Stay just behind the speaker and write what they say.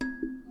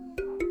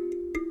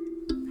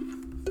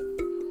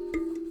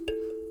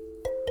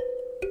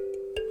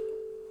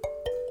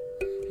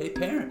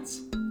Parents,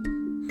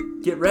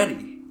 get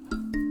ready.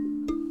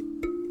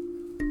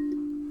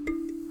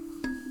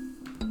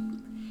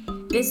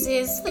 This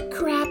is the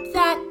crap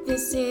that,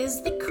 this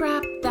is the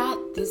crap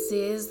that, this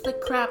is the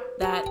crap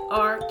that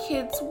our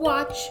kids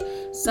watch.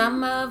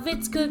 Some of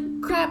it's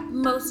good crap,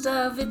 most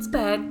of it's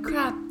bad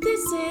crap.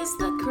 This is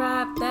the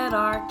crap that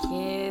our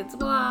kids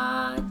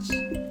watch.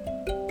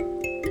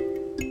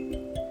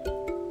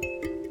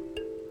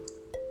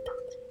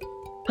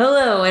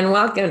 Hello and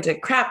welcome to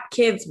Crap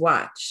Kids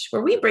Watch,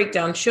 where we break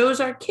down shows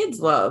our kids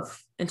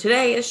love. And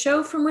today, a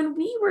show from when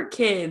we were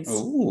kids.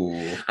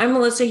 Ooh. I'm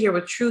Melissa here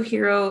with true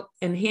hero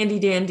and handy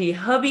dandy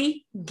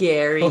hubby,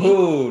 Gary.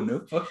 Oh,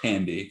 notebook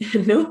handy.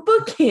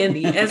 Notebook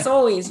handy. As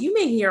always, you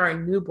may hear our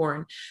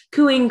newborn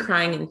cooing,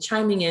 crying, and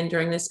chiming in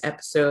during this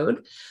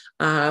episode,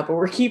 but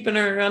we're keeping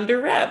her under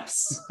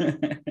wraps,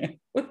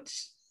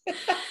 which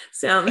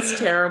sounds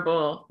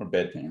terrible. We're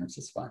bad parents,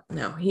 it's fine.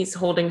 No, he's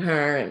holding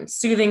her and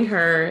soothing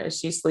her as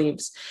she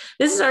sleeps.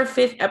 This is our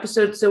 5th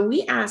episode, so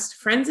we asked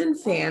friends and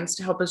fans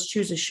to help us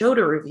choose a show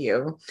to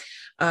review.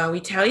 We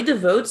tallied the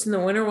votes, and the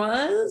winner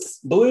was...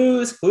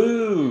 Blue's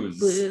Clues.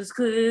 Blue's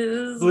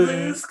Clues.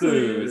 Blue's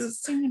Clues.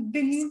 It's going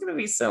to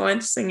be so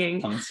much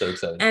singing. I'm so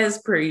excited. As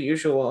per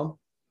usual.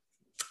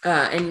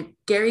 And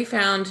Gary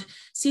found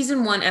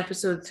season 1,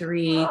 episode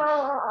 3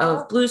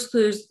 of Blue's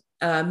Clues,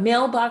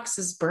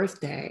 Mailbox's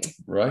Birthday.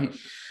 Right.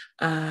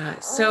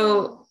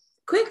 So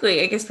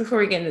quickly, I guess before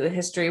we get into the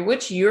history,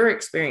 what's your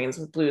experience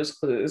with Blue's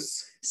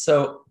Clues?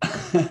 So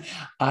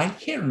I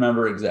can't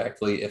remember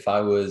exactly if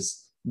I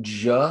was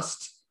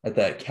just at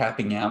that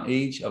capping out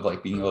age of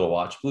like being able to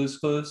watch Blue's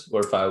Clues,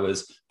 or if I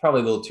was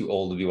probably a little too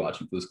old to be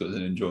watching Blue's Clues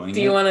and enjoying it.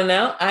 Do you want to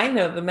know? I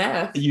know the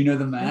math. You know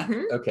the math?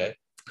 Mm-hmm. Okay.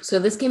 So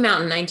this came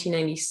out in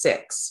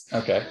 1996.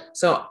 Okay.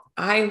 So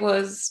I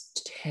was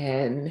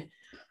 10.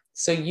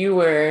 So you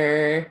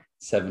were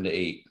 7 to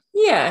 8.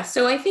 Yeah.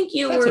 So I think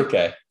That's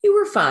okay. You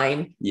were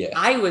fine. Yeah.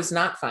 I was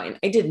not fine.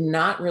 I did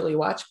not really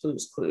watch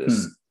Blue's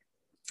Clues.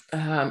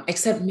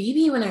 Except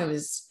maybe when I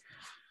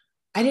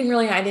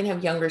didn't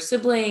have younger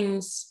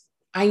siblings.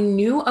 I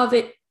knew of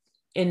it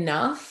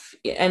enough.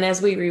 And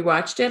as we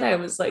rewatched it, I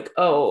was like,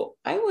 oh,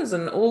 I was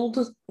an old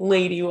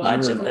lady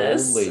watching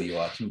this. Old lady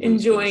watching Blue's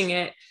enjoying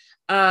Clues. it.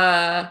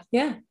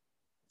 Yeah.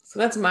 So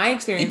that's my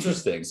experience.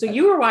 Interesting. So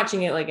you were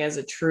watching it like as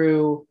a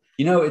true...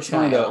 It's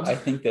funny though. I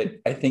think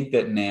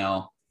that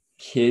now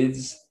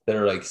kids that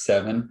are like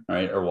 7,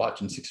 right, are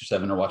watching 6 or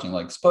 7 are watching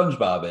like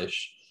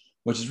SpongeBob-ish,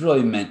 which is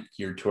really meant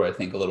geared toward, I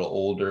think, a little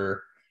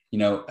older. I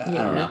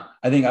don't know.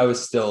 I think I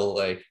was still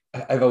like,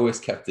 I've always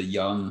kept a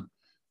young,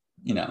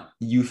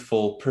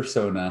 youthful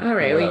persona. All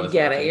right, we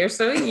get it. You're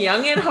so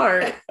young at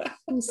heart.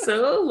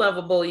 So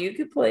lovable. You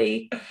could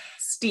play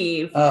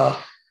Steve.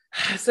 Oh.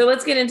 So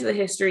let's get into the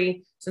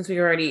history, since we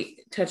already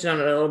touched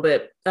on it a little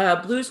bit.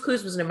 Blue's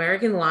Clues was an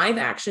American live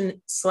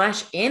action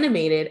 /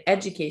 animated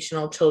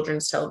educational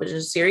children's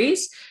television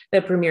series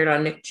that premiered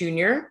on Nick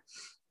Jr.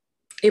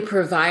 It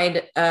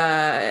provided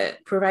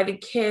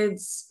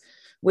kids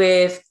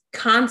with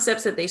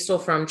concepts that they stole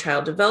from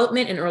child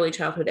development and early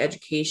childhood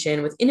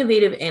education with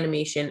innovative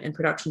animation and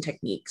production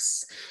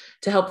techniques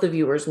to help the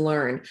viewers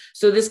learn.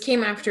 So this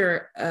came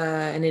after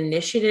an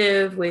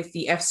initiative with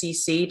the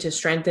FCC to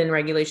strengthen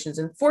regulations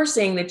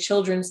enforcing the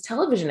Children's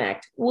Television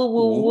Act. Whoa,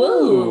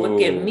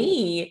 look at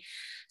me.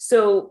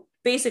 So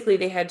basically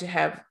they had to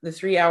have the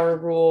 3-hour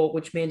rule,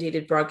 which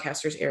mandated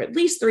broadcasters air at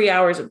least 3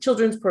 hours of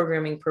children's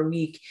programming per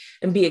week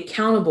and be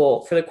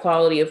accountable for the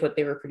quality of what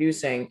they were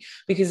producing.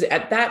 Because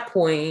at that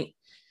point,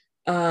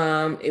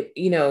 what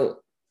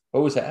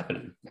was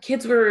happening?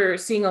 Kids were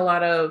seeing a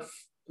lot of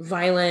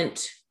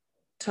violent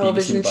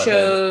television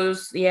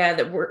shows,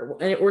 that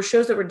were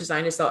shows that were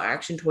designed to sell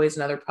action toys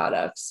and other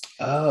products.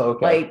 Oh,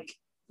 okay. Like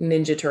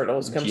Ninja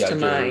Turtles comes G.I. to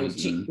mind.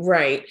 And...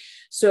 Right.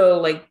 So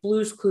like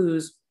Blue's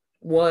Clues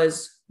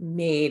was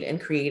made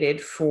and created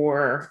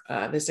for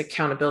this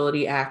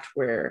accountability act,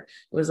 where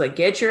it was like,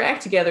 get your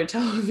act together,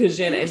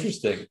 television, and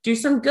do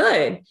some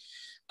good.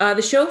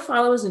 The show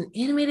follows an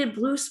animated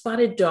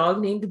blue-spotted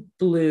dog named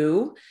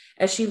Blue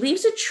as she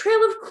leaves a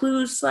trail of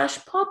clues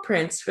 / paw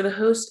prints for the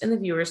host and the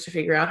viewers to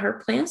figure out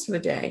her plans for the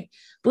day.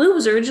 Blue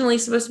was originally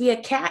supposed to be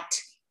a cat.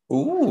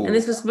 Ooh. And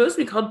this was supposed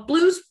to be called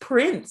Blue's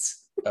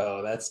Prince.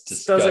 Oh, that's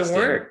disgusting. Doesn't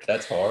work.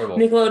 That's horrible.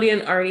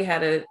 Nickelodeon already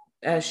had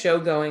a show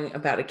going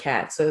about a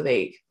cat, so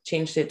they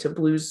changed it to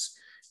Blue's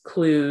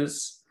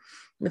Clues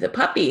with a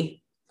puppy.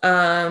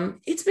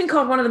 It's been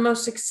called one of the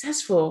most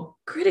successful,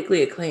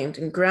 critically acclaimed,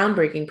 and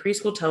groundbreaking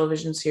preschool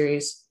television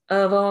series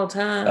of all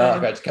time. Oh, I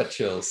got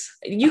chills.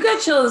 You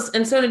got chills,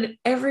 and so did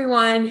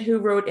everyone who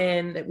wrote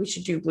in that we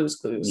should do Blue's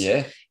Clues.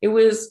 Yeah. It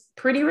was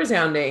pretty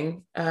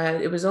resounding.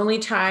 It was only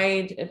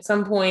tied at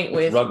some point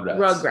with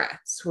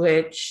Rugrats,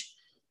 which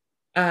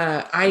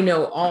I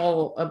know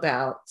all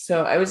about.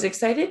 So I was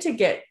excited to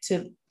get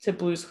to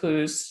Blue's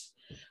Clues.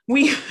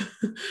 We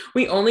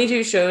only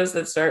do shows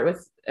that start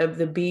with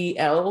the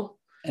BL.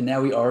 And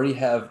now we already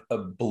have a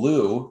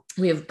Blue.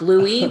 We have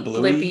Bluey,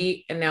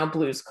 Blippi, and now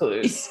Blue's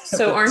Clues.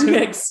 So our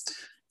next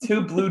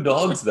 2 blue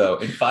dogs though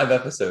in 5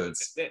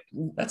 episodes.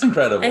 That's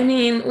incredible. I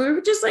mean, we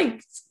were just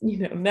like,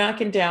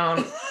 knocking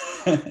down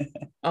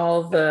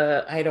all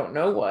the, I don't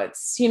know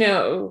what's,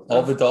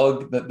 all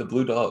the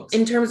blue dogs.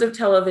 In terms of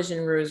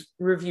television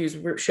reviews,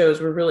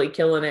 shows, we're really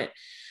killing it.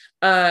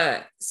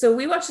 So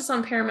we watched this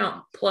on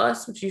Paramount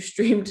Plus, which you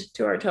streamed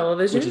to our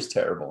television, which is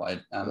terrible.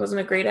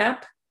 Wasn't a great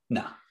app.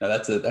 No,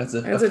 that's a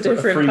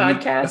different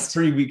podcast. A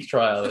 3-week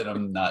trial, and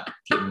I'm not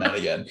getting that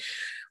again.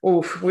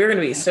 Oof, we're going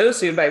to be so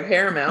sued by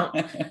Paramount.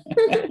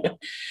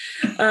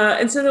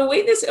 And so the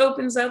way this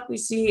opens up, we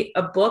see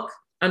a book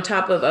on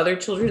top of other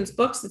children's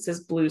books that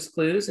says Blue's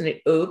Clues, and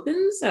it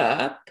opens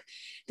up.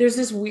 There's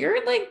this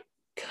weird, like,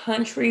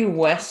 country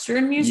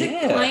western music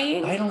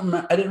playing. I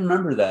didn't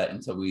remember that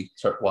until we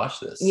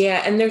watched this.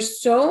 Yeah, and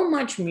there's so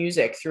much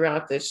music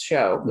throughout this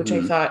show, which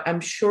I thought, I'm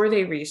sure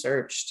they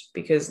researched,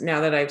 because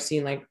now that I've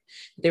seen, like,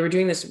 they were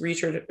doing this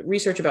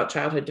research about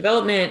childhood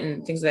development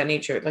and things of that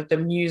nature. Like, the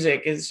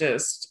music is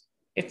just,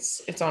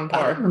 it's on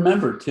par. I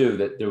remember too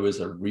that there was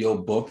a real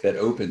book that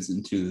opens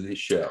into the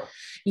show.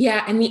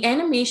 Yeah, and the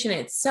animation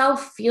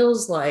itself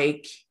feels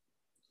like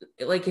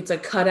it's a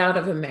cutout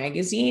of a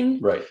magazine,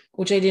 right?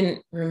 Which I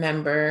didn't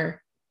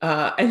remember.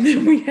 And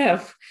then we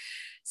have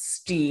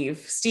Steve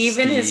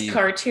in his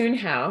cartoon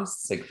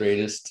house. The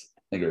greatest.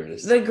 The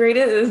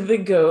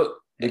goat.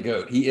 The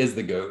goat. He is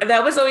the goat.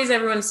 That was always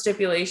everyone's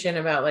stipulation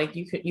about, like,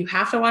 you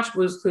have to watch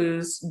Blue's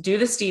Clues, do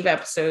the Steve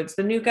episodes.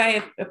 The new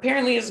guy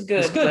apparently is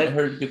good. It's good. I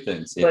heard good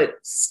things. Yeah. But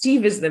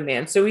Steve is the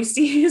man. So we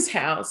see his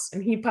house,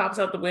 and he pops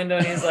out the window,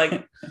 and he's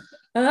like,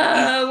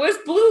 where's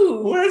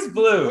Blue? Where's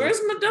Blue?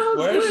 Where's my dog?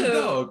 Where's the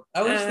dog?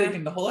 I was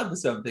thinking the whole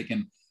episode, I'm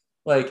thinking,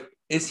 like,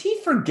 is he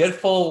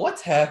forgetful?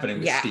 What's happening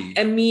with Steve?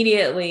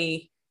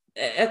 Immediately,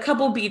 a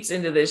couple beats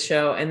into this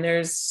show, and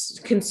there's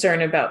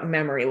concern about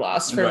memory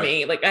loss for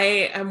me. Like,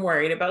 I'm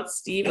worried about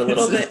Steve a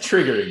little bit. It's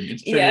triggering.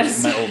 It's triggering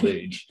in my old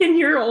age. In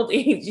your old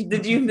age,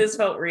 this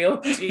felt real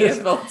to you? This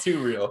felt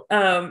too real.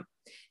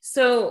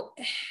 So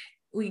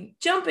we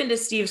jump into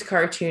Steve's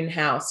cartoon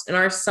house, and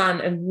our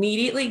son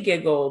immediately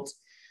giggled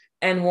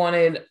and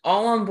wanted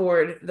all on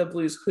board the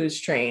Blue's Clues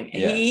train.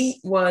 Yes.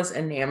 He was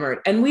enamored,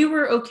 and we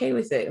were okay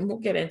with it. And we'll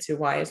get into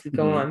why as we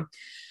go on.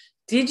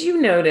 Did you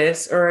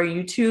notice, or are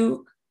you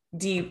too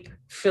deep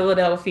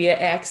Philadelphia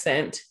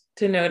accent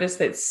to notice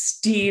that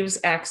Steve's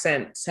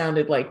accent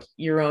sounded like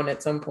your own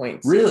at some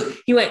point? Really?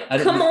 He went,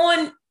 come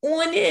on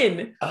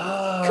in.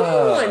 Oh.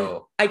 Come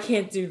on. I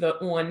can't do the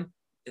one.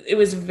 It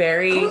was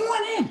very... Come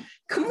on in.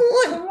 Come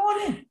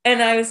on in.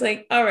 And I was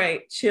like, all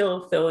right,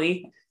 chill,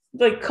 Philly.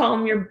 Like,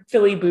 calm your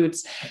Philly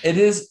boots. It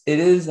is.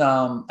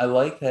 I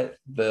like that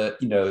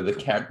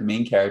the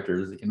main character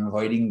is, like,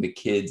 inviting the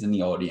kids in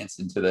the audience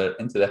into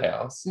the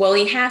house. Well,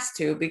 he has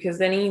to, because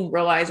then he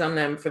relies on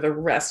them for the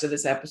rest of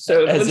this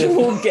episode, which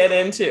we'll get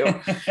into.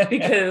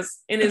 Because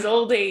in his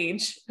old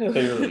age,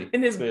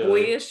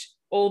 boyish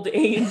old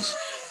age,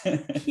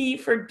 he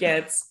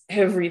forgets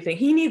everything.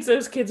 He needs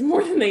those kids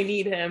more than they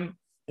need him.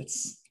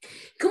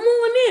 Come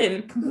on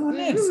in.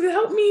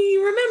 Help me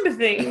remember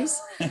things.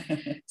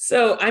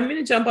 So I'm going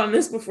to jump on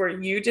this before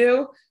you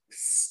do.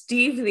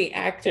 Steve, the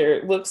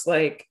actor, looks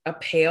like a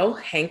pale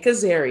Hank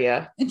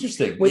Azaria.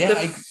 Interesting. With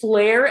the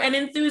flair and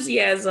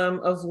enthusiasm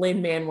of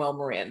Lin-Manuel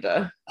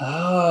Miranda.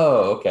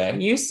 Oh, okay.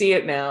 You see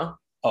it now.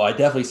 Oh, I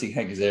definitely see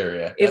Hank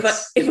Azaria.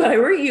 If I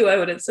were you, I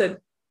would have said,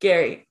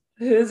 Gary,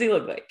 who does he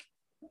look like?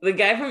 The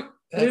guy from...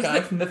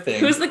 from The Thing.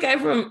 Who's the guy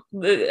from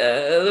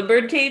the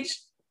Birdcage?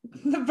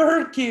 The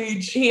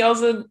Birdcage. He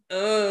also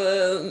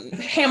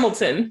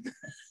Hamilton.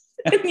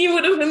 And you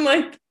would have been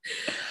like,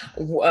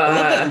 I love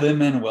that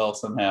Lin-Manuel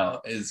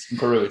somehow is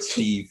grew at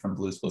Steve from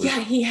Blue's Clues.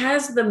 Yeah, he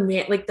has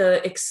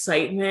the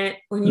excitement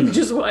when you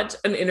just watch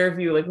an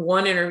interview, like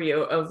one interview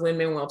of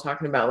Lin-Manuel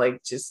talking about,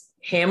 like, just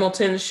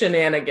Hamilton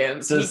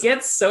shenanigans. He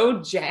gets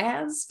so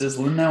jazzed. Does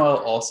Lin-Manuel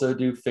also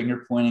do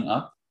finger pointing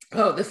up?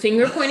 Oh, the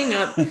finger pointing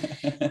up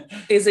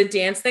is a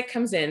dance that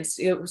comes in.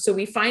 So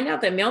we find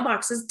out that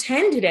Mailbox is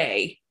 10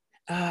 today.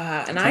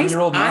 And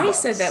I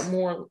said that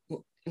more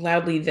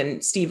loudly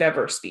than Steve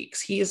ever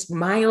speaks. He is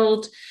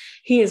mild.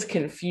 He is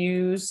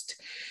confused.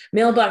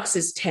 Mailbox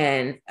is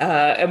 10.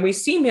 And we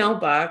see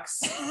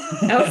Mailbox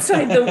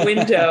outside the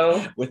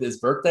window with his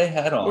birthday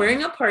hat on,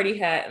 wearing a party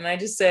hat. And I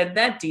just said,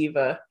 that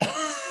diva.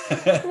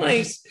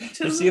 Like,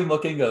 you see him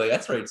looking, go, like,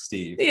 that's right,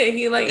 Steve. Yeah,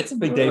 he, like, it's a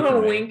big day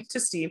for me. Wink to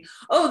Steve.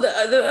 Oh,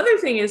 the other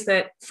thing is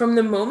that from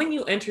the moment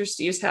you enter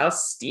Steve's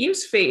house,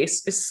 Steve's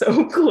face is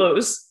so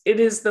close.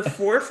 It is the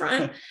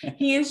forefront.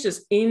 He is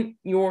just in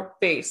your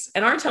face.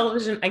 And our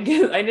television, I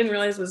didn't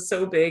realize was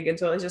so big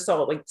until I just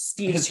saw, like,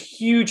 Steve's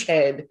huge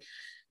head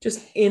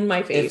just in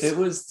my face. If it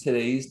was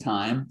today's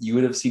time, you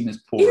would have seen his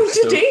pores.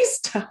 In today's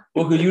time.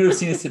 Well, you would have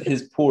seen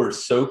his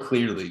pores so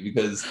clearly,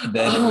 because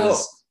then it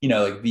was,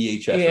 like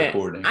VHS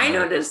recording. I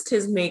noticed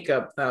his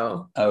makeup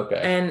though. Okay.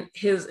 And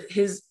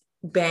his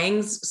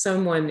bangs,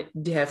 someone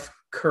deaf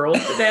curled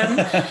them.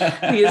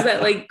 He has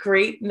that like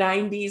great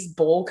 90s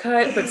bowl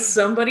cut, but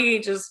somebody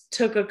just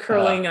took a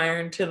curling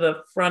iron to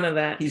the front of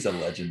that. He's a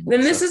legend.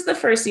 Then this is the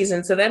first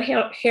season, so that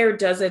hair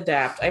does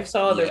adapt. I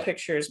saw other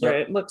pictures where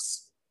it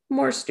looks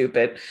more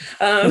stupid.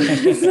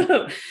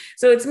 So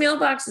it's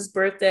Mailbox's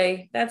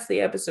birthday. That's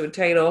the episode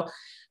title.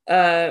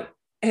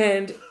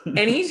 And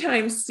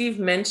anytime Steve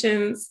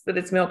mentions that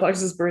it's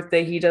Mailbox's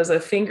birthday, he does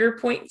a finger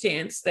point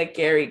dance that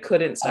Gary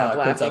couldn't stop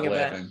laughing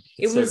about.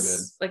 It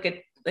was so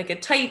like a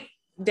tight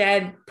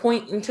dad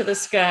point into the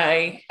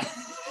sky.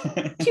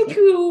 Pew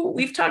pew.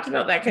 We've talked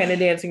about that kind of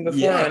dancing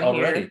before on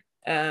already.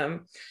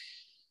 Here.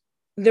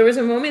 There was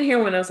a moment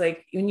here when I was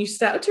like, when you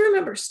start to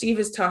remember Steve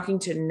is talking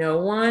to no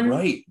one,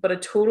 right? But a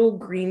total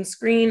green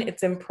screen.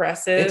 It's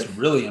impressive. It's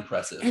really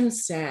impressive and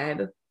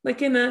sad.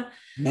 Like in a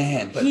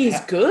but he's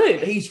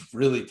good. He's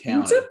really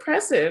talented. It's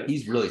impressive.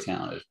 He's really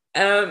talented.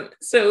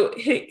 So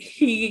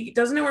he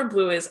doesn't know where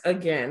Blue is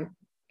again,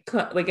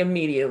 like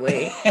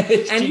immediately.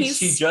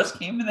 She just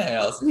came in the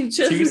house 2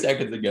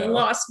 seconds ago.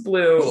 Lost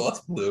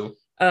Blue.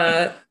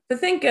 But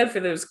thank God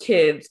for those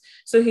kids.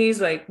 So he's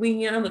like,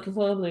 we are looking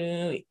for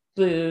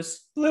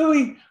Blues.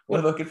 Bluey,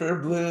 we're looking for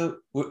a Blue.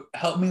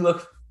 Help me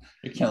look.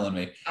 You're killing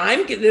me.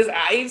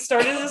 I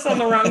started this on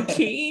the wrong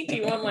key. Do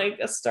you want like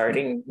a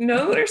starting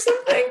note or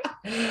something?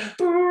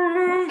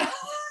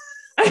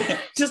 I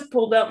just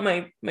pulled out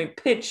my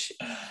pitch.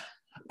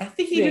 I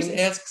think he just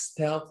asks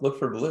to help look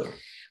for Blue.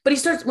 But he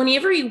starts,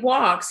 whenever he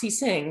walks, he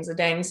sings a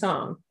dang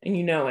song, and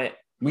you know it.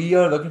 We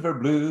are looking for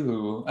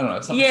Blue. I don't know.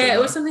 It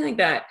was something like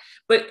that.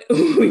 But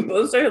we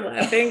both started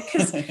laughing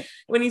because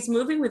when he's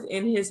moving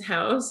within his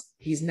house,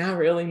 he's not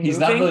really moving. He's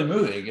not really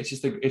moving. It's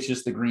just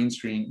the green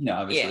screen. You know,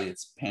 obviously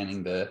it's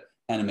panning the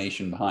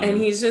animation behind him.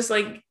 And he's just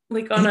like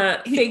on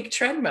a fake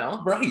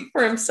treadmill, right,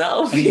 for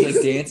himself. And he's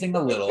like dancing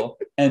a little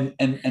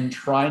and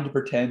trying to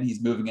pretend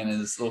he's moving in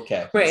his little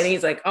cat. Right, and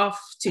he's like off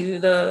to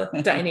the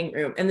dining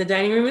room, and the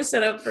dining room is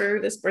set up for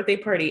this birthday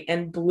party.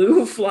 And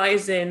Blue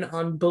flies in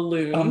on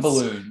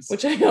balloons,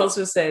 which I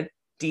also said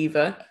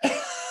diva.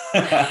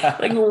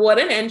 Like what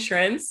an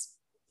entrance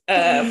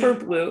for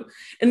Blue.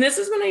 And this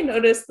is when I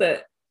noticed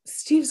that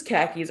Steve's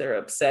khakis are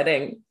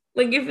upsetting.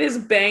 Like if his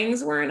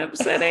bangs weren't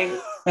upsetting,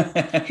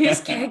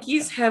 his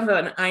khakis have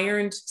an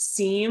ironed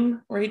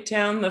seam right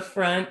down the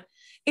front.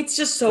 It's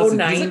just so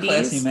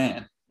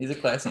 90s. He's a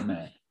classy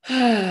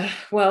man.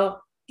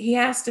 Well, he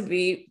has to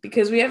be,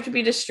 because we have to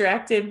be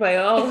distracted by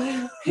all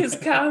his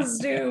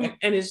costume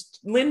and his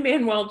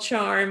Lin-Manuel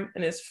charm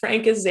and his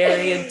Frank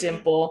Azaria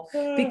dimple.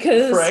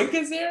 Because Frank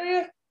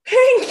Azaria?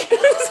 Hank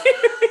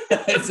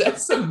Azaria. Is that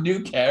some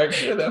new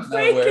character that I'm not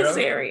Frank aware of?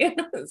 Azaria.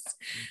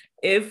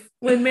 If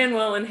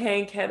Lin-Manuel and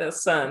Hank had a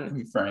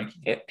son, Frank,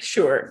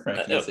 sure.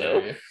 Frank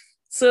Azaria.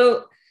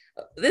 So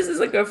this is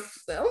like one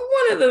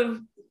of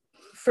the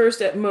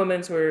first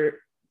moments where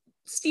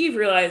Steve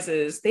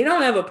realizes they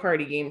don't have a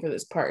party game for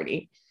this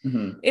party.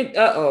 Mm-hmm.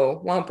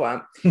 Womp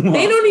womp.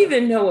 They don't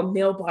even know what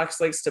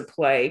Mailbox likes to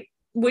play,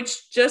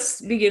 which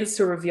just begins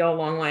to reveal a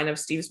long line of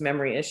Steve's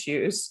memory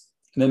issues.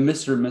 And then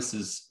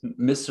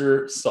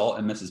Mr. Salt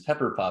and Mrs.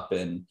 Pepper pop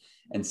in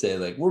and say,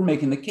 like, we're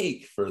making the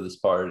cake for this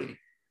party.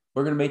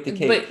 We're going to make the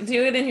cake. But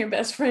do it in your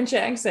best French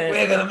accent.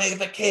 We're going to make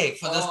the cake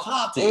for this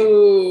party.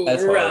 Ooh,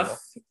 that's rough. Horrible.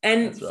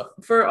 And that's rough.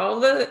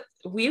 For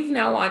we've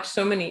now watched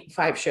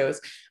 5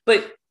 shows,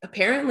 but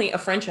apparently a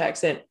French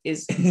accent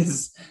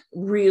is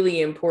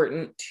really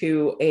important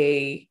to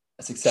a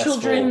successful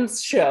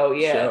children's show.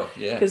 Yeah.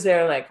 Because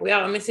they're like, we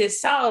are Mrs.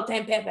 Salt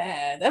and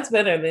Pepper. That's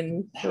better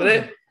than...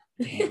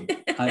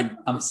 Damn,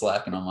 I'm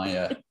slacking on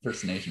my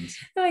impersonations.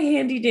 A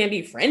handy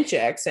dandy French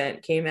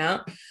accent came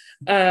out.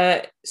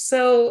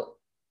 So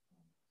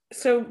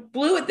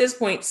Blue at this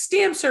point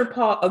stamps her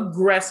paw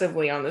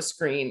aggressively on the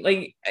screen.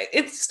 Like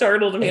it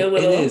startled me a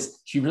little. It is.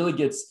 She really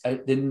gets. I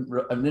didn't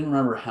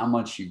remember how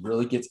much she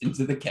really gets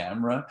into the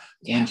camera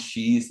when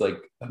she's like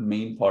a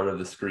main part of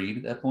the screen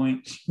at that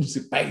point. She's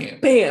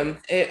like, bam,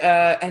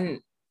 bam, and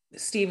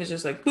Steve is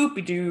just like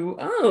boopy doo.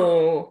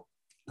 Oh,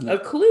 a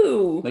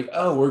clue. Like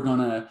we're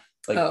gonna.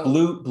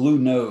 Blue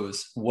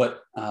knows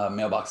what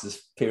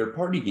Mailbox's favorite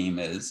party game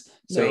is.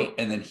 So right.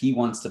 And then she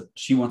wants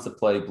to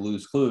play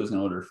Blue's Clues in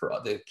order for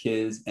the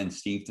kids and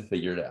Steve to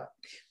figure it out.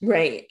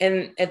 Right.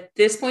 And at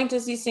this point,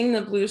 does he sing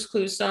the Blue's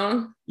Clues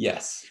song?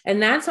 Yes.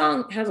 And that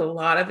song has a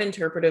lot of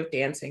interpretive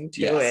dancing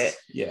to it.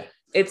 Yeah.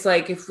 It's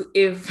like if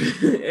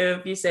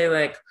you say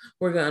like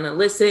we're gonna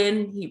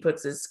listen, he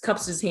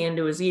cups his hand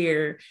to his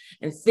ear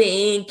and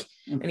think,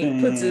 and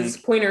he puts his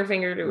pointer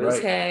finger to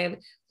his head.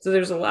 So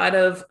there's a lot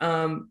of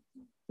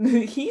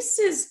he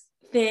says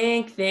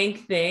think,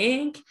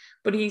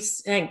 but he's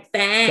saying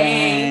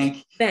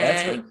thank.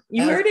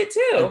 You heard it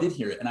too. I did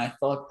hear it, and I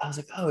was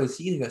like, oh, is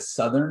he from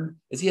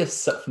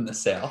the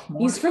South?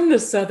 More? He's from the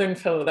Southern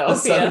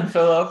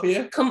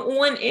Philadelphia. Come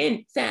on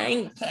in,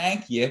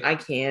 thank you. I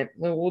can't.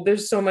 Well,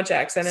 there's so much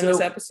accent in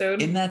this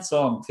episode. In that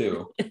song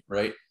too,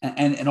 right?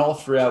 And all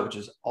throughout, which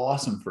is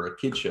awesome for a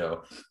kid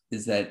show,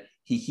 is that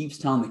he keeps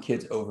telling the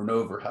kids over and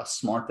over how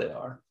smart they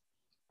are.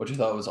 which I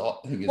thought was I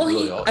think is Well,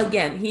 really awesome.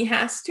 Again, he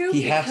has to.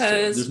 He has to.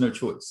 There's no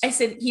choice. I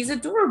said he's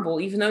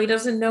adorable, even though he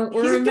doesn't know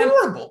or He's remember,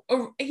 adorable.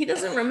 or he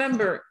doesn't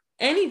remember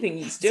anything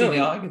he's doing. See,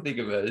 now I can think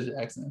about his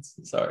accents.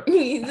 Sorry.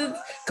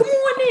 Come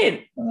on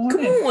in.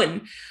 Come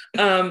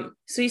on.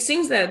 So he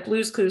sings that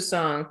Blue's Clues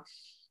song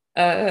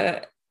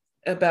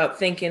about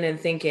thinking and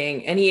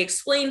thinking, and he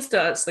explains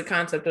to us the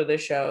concept of the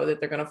show,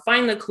 that they're going to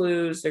find the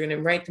clues, they're going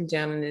to write them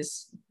down in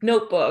his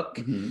notebook,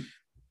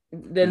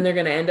 then they're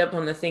going to end up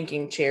on the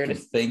thinking chair to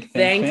think.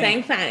 And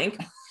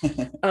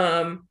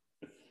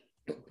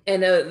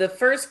the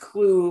first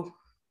clue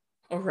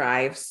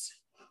arrives.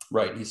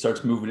 Right. He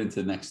starts moving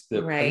into the next.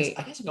 Right.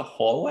 I guess like a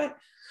hallway.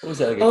 What was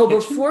that? Like kitchen?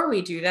 Before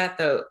we do that,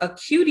 though, a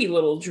cutie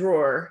little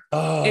drawer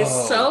is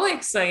so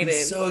excited.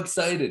 He's so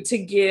excited to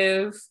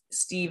give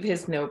Steve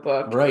his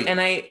notebook. Right. And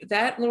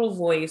that little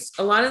voice,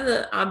 a lot of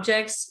the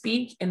objects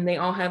speak, and they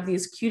all have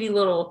these cutie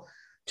little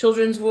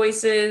children's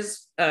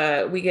voices.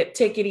 We get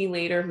Tickety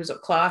later, who's a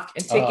clock,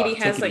 and Tickety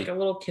has like a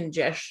little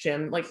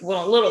congestion, like when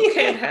a little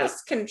kid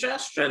has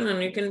congestion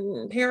and you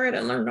can hear it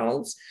in their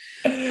nose.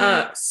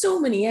 So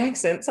many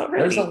accents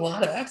already. There's a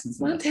lot of accents.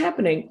 What's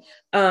happening?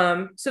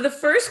 So the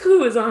first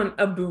clue is on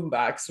a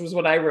boombox, was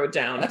what I wrote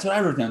down. That's what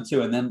I wrote down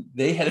too. And then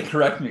they had to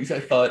correct me because I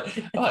thought,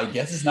 I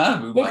guess it's not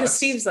a boombox. Well, because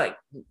Steve's like,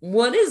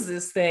 what is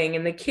this thing?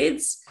 And the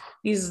kids,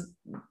 these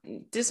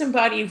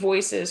disembodied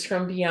voices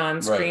from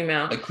beyond scream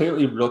out. Like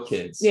clearly real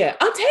kids. Yeah,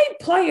 a tape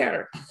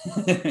player.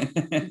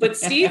 But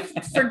Steve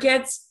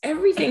forgets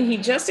everything he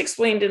just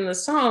explained in the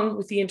song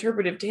with the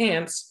interpretive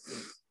dance.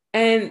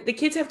 And the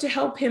kids have to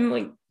help him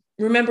like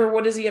remember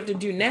what does he have to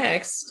do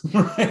next.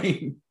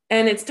 Right.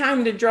 And it's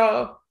time to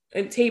draw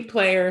a tape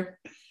player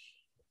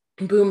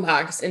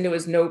boombox into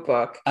his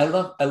notebook. I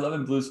love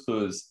in Blue's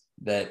Clues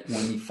that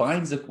when he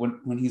finds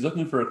when he's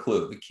looking for a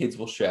clue, the kids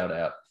will shout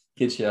out.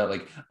 Kids shout out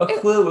like a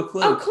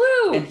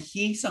clue. And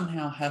he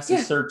somehow has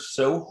to search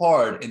so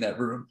hard in that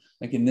room.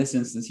 Like in this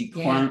instance, he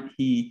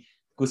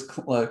was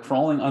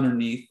crawling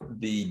underneath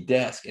the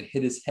desk and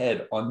hit his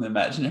head on the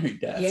imaginary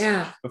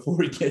desk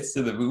before he gets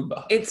to the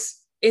boombox.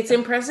 It's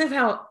impressive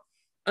how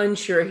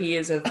unsure he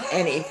is of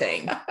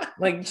anything.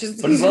 But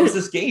he loves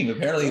this game.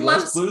 Apparently he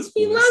loves Blue's Clues.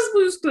 He loves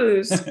Blue's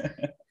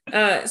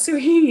Clues. So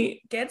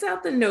he gets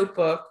out the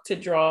notebook to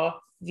draw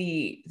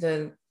the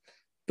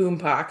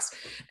boombox,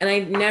 and I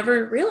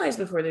never realized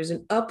before there's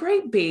an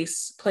upright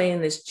bass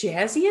playing this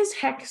jazzy as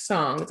heck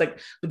song. It's like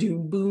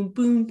boom boom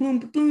boom boom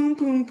boom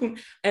boom boom,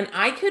 and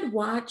I could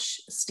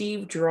watch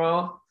Steve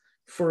draw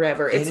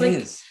forever. It's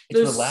those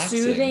relaxing,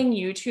 soothing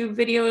YouTube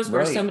videos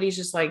where somebody's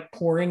just like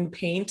pouring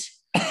paint.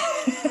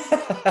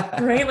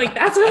 Right, like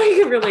that's what I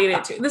could relate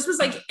it to. This was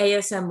like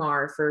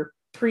ASMR for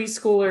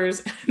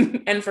preschoolers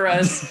and for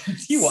us. Do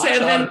you watch a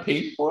lot of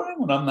paint pouring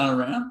when I'm not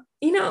around?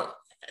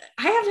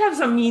 I have to have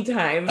some me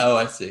time. Oh,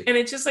 I see. And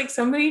it's just like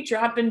somebody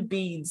dropping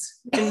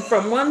beads and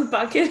from one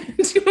bucket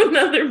to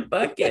another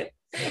bucket.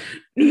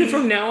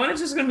 From now on,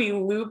 it's just going to be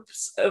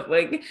loops of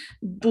like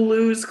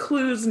Blue's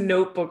Clues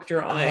notebook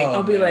drawing.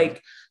 I'll be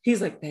like,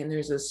 he's like, man,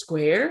 there's a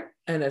square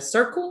and a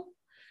circle.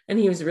 And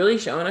he was really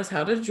showing us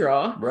how to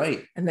draw.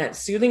 Right. And that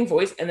soothing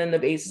voice. And then the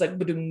bass is like,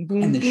 boom,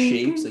 boom. And the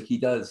shapes, like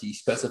he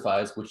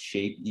specifies which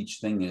shape each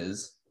thing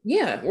is.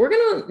 Yeah, we're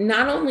going to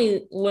not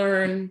only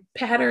learn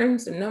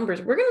patterns and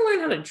numbers, we're going to learn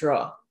how to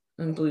draw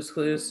in Blue's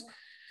Clues.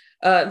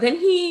 Then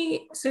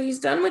he's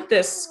done with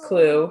this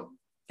clue,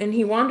 and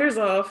he wanders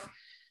off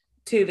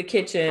to the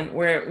kitchen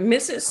where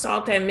Mrs.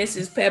 Salt and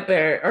Mrs.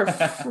 Pepper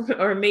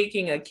are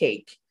making a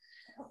cake,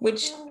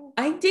 which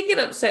I did get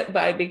upset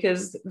by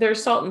because they're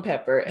salt and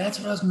pepper. That's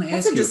what I was going to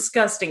ask you. That's a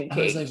disgusting cake.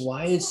 I was like,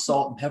 why is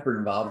salt and pepper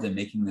involved in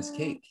making this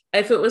cake?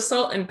 If it was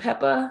Salt and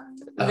Pepper,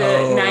 the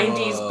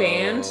 90s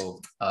band,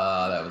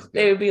 that was good.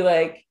 They would be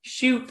like,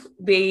 shoot,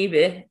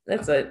 baby.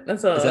 That's a.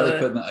 Is that like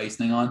putting the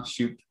icing on?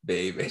 Shoot,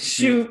 baby.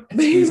 Shoot,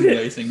 baby. Squeezing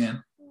the icing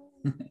in.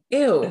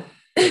 Ew.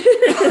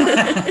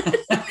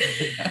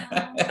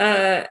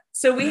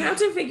 So we have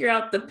to figure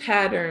out the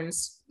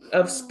patterns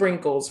of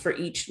sprinkles for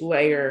each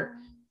layer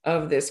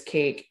of this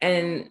cake.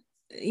 And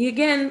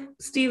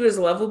Steve is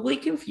lovably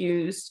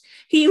confused.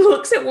 He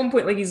looks at one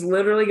point like he's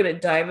literally going to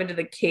dive into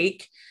the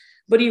cake,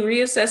 but he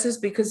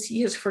reassesses because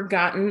he has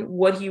forgotten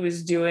what he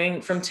was doing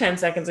from 10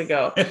 seconds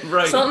ago.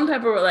 Right. Salt and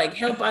Pepper were like,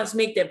 help us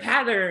make the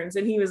patterns.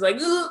 And he was like,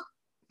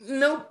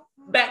 nope,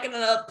 backing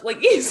it up. Like,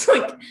 he's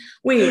like,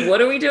 wait,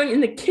 what are we doing?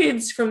 And the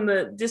kids from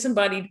the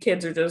disembodied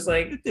kids are just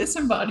like, the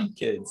disembodied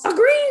kids. A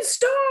green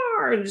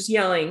star! And just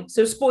yelling.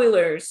 So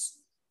spoilers,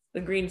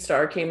 the green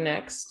star came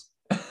next.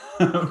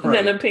 Right. And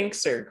then a pink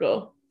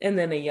circle. And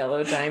then a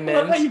yellow diamond.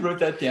 I love how you wrote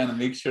that down to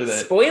make sure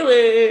that...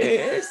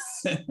 Spoilers!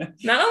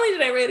 Not only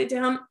did I write it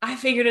down, I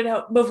figured it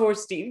out before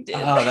Steve did.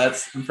 Oh,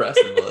 that's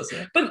impressive,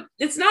 Melissa. But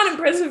it's not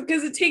impressive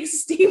because it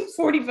takes Steve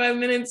 45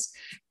 minutes.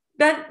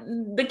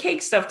 The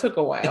cake stuff took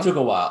a while. It took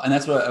a while. And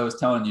that's what I was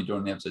telling you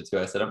during the episode too.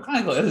 I said, I'm kind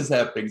of glad this is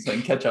happening so I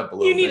can catch up a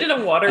little bit. You needed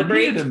a water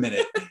break. I needed a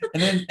minute.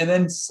 and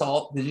then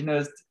Salt, did you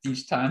notice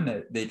each time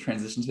that they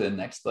transition to the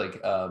next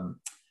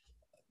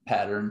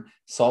pattern,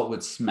 Salt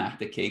would smack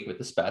the cake with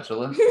the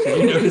spatula. Did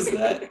you notice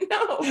that?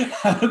 No.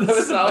 That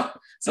was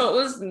Salt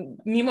was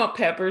Nemo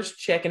Peppers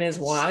checking his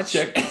watch.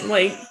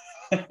 Like,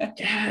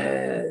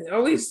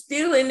 are we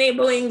still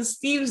enabling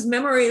Steve's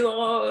memory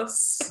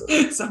loss?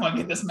 Someone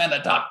get this man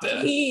a doctor.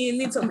 He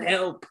needs some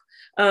help.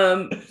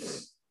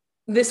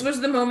 This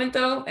was the moment,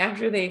 though,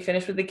 after they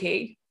finished with the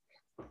cake,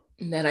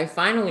 that I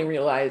finally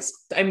realized,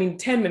 10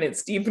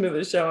 minutes deep into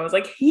the show, I was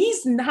like,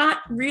 he's not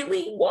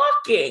really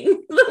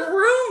walking. The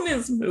room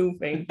is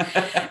moving.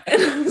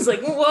 And I was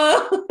like,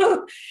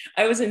 whoa.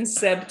 I was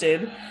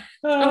incepted.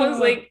 I was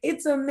like,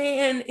 it's a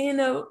man in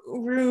a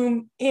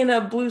room in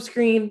a blue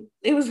screen.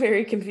 It was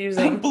very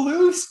confusing. A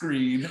blue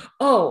screen?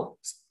 Oh,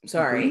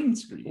 sorry. Green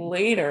screen.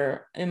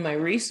 Later in my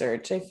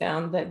research, I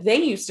found that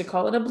they used to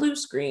call it a blue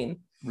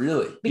screen.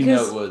 Really?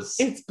 Because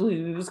it's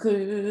Blue's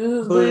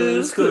Clues.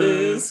 Blue's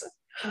Clues.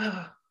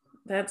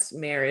 That's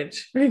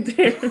marriage right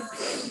there.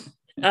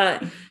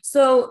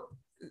 So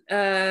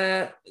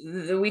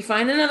we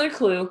find another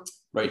clue.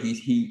 Right,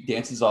 he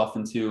dances off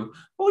into,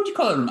 what would you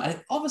call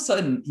it? All of a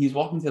sudden, he's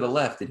walking to the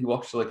left, and he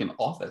walks to like an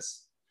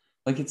office,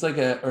 like it's like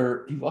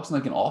he walks in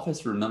like an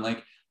office room. And I'm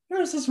like,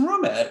 where's this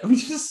room at? We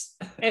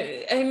just,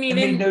 it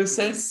made no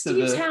sense.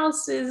 Steve's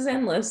house is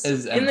endless.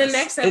 In the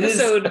next episode, it is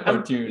a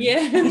cartoon. Yeah,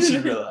 you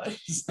should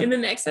realize. In the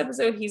next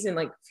episode, he's in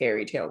like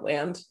fairy tale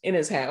land in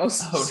his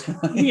house. Oh,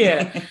 really?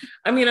 Yeah.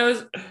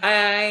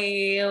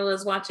 I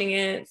was watching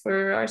it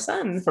for our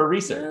son for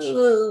research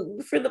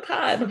for the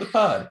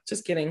pod.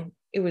 Just kidding.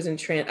 It was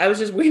I was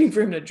just waiting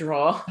for him to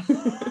draw.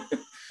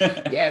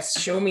 Yes,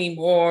 show me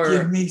more.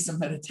 Give me some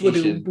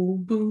meditation.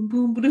 Boom, boom,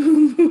 boom,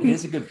 boom, boom. It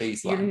is a good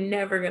baseline. You're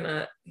never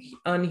gonna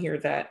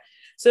unhear that.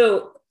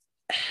 So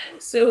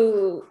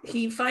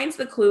he finds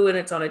the clue, and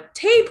it's on a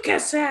tape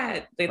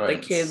cassette that the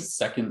kids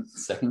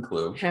second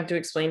clue have to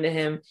explain to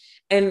him,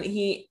 and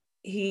he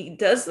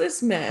does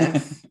this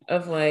math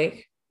of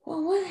like,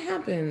 well, what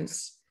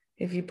happens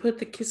if you put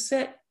the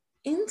cassette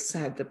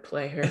inside the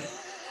player?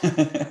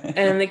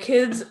 And the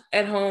kids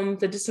at home,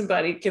 the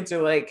disembodied kids,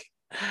 are like,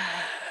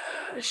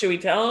 should we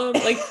tell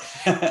him? Like,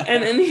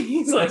 and then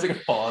he's like a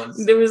pause.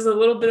 There was a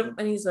little bit of,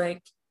 and he's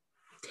like,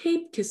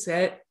 tape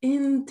cassette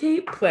in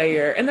tape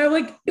player, and they're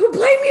like, it will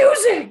play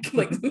music.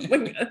 Like,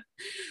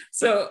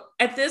 so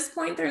at this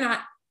point, they're not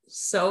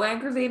so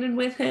aggravated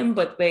with him,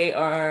 but they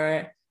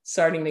are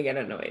starting to get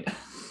annoyed.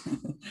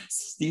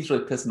 Steve's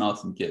really pissing off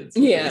some kids.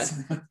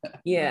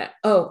 Yeah.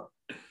 Oh,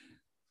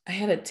 I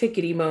had a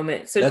Tickety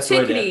moment. So that's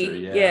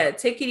Tickety, right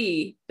after,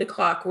 Tickety, the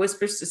clock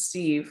whispers to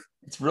Steve.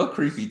 It's real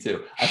creepy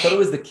too. I thought it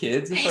was the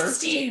kids at first.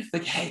 Steve.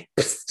 Like, hey,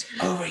 psst,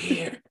 over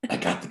here. I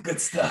got the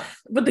good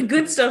stuff. But the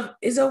good stuff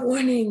is a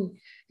warning,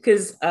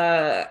 because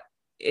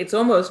it's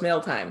almost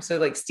mail time. So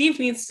like Steve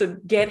needs to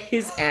get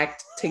his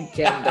act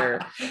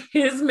together.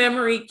 His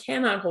memory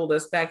cannot hold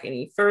us back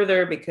any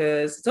further,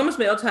 because it's almost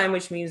mail time,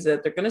 which means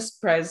that they're going to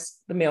surprise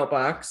the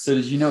mailbox. So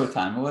did you know what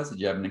time it was? Did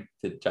you happen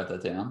to jot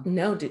that down?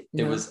 No.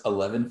 It was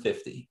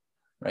 11:50,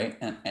 right?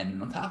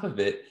 And on top of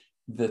it,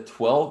 the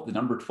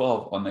number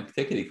 12 on the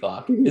tickety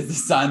clock is the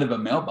sign of a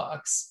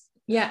mailbox.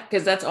 Yeah,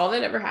 because that's all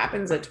that ever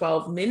happens at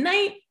 12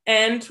 midnight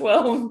and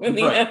 12 in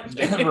the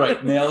afternoon.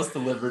 Right, mail is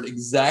delivered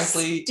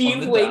exactly.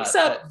 Steve wakes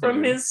up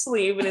from his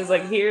sleep and is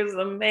like, here's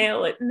the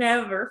mail, it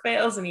never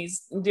fails. And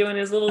he's doing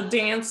his little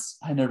dance.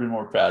 I've never been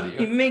more proud of you.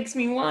 He makes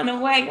me want to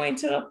wag my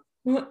tail.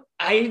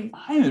 I'm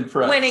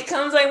impressed. When it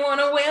comes, I want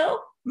to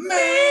will.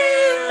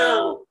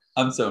 Mail!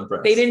 I'm so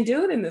impressed. They didn't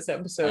do it in this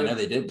episode. I know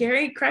they did.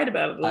 Gary cried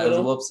about it I was a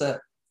little upset.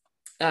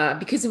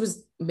 Because it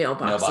was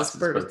Mailbox's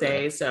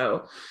birthday.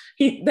 So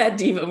that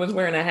diva was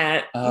wearing a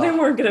hat. They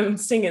weren't going to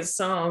sing his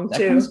song, that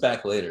too. Comes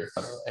back later,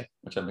 by the way,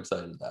 which I'm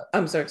excited about.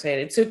 I'm so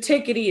excited. So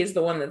Tickety is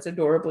the one that's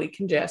adorably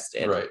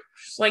congested. Right.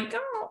 She's like,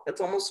 oh, it's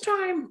almost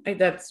time.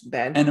 That's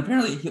bad. And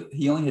apparently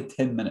he only had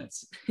 10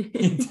 minutes.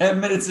 He had 10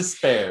 minutes to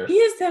spare.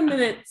 He has 10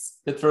 minutes.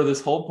 To throw this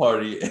whole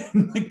party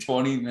in like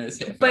 20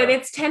 minutes. But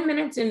it's 10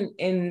 minutes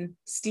in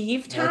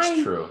Steve time.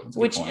 That's true. That's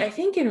which I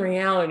think in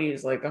reality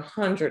is like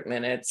 100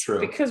 minutes. True.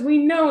 Because we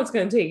know it's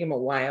going to take him a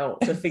while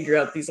to figure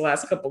out these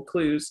last couple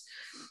clues.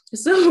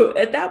 So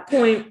at that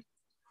point,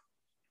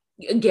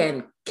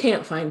 again,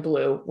 can't find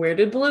Blue. Where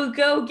did Blue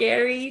go,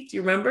 Gary? Do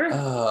you remember?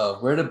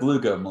 Where did Blue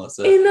go,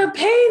 Melissa? In the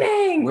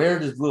painting. Where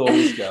does Blue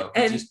always go?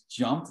 He just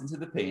jumped into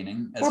the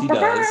painting, as he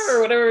does.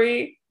 Or whatever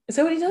is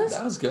that what he does?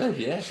 That was good,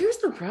 yeah. Here's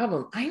the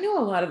problem. I know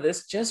a lot of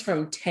this just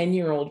from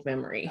 10-year-old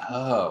memory.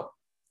 Oh.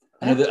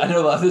 I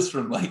know a lot of this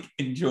from like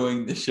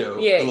enjoying the show.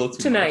 Yeah, a little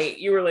too tonight much.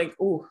 You were like,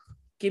 ooh,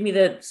 give me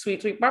that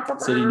sweet. So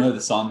do you know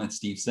the song that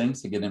Steve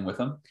sings to get in with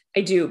him?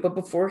 I do, but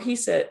before he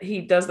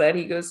does that,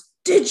 he goes,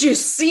 did you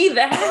see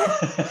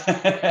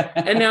that?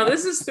 And now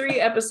this is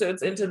 3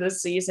 episodes into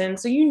this season,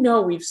 so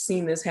we've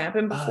seen this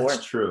happen before.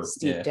 That's true.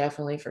 Steve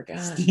definitely forgot.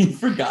 Steve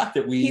forgot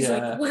that he's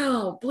like,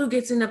 well, Blue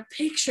gets into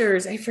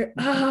pictures.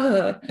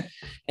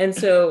 And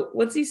so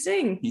what's he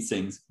sing? He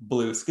sings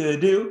Blue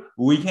Skidoo,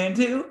 we can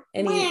do.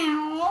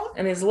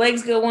 And his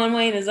legs go one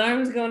way and his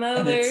arms go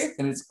another.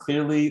 And it's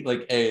clearly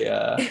like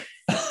a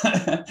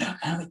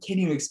I can't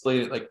even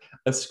explain it, like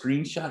a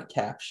screenshot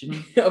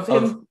caption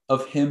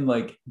of him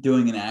like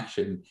doing an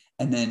action,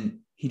 and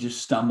then he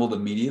just stumbled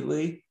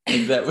immediately.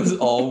 Like that was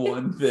all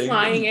one thing.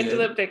 Flying into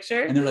the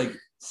picture. And they're like,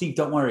 see,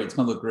 don't worry, it's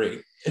gonna look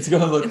great. It's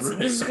gonna look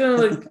great. It's gonna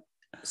look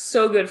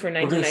so good for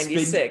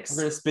 1996.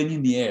 We're gonna spin you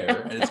in the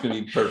air and it's gonna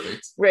be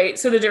perfect. Right.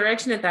 So the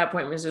direction at that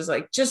point was just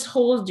like, just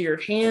hold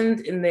your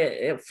hand in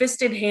the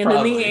fisted hand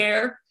in the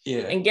air.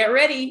 Yeah. And get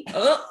ready.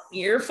 Oh,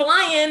 you're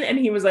flying. And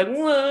he was like,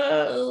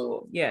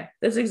 whoa. Yeah,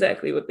 that's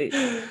exactly what they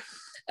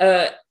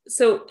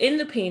so in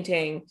the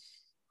painting,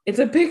 it's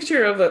a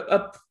picture of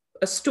a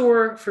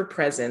store for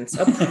presents,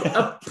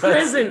 a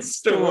present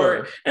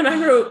store. And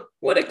I wrote,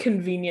 what a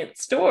convenient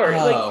store.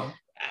 Oh. Like,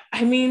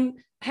 I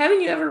mean,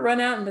 haven't you ever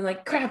run out and been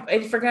like, crap,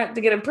 I forgot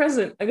to get a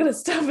present. I gotta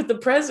stop at the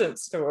present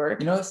store.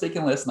 You know, I was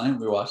thinking last night when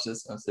we watched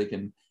this, I was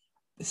thinking,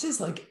 this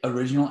is like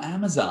original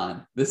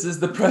Amazon. This is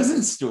the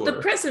present store. The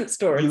present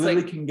store. You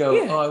literally can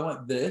go, oh, I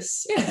want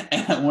this. Yeah.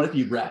 And I want it to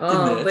be wrapped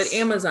in this. But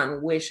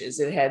Amazon wishes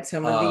it had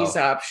some of these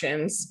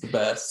options. The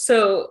best.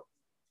 So,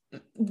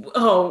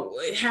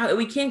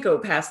 we can't go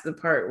past the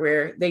part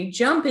where they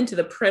jump into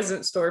the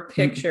present store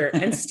picture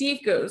and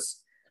Steve goes,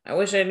 I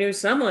wish I knew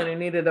someone who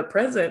needed a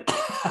present.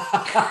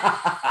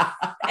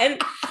 and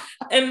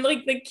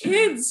like the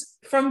kids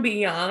from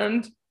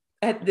beyond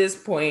at this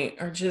point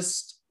are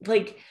just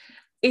like,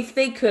 if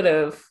they could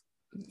have,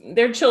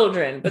 they're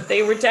children, but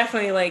they were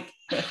definitely like,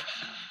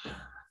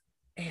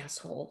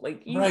 asshole.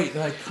 Like, right.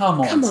 They're like, come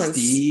on,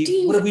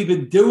 Steve. What have we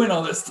been doing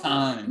all this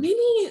time?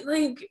 Maybe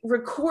like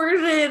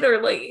record it,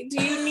 or like,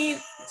 do you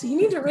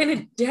need to write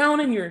it down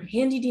in your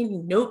handy dandy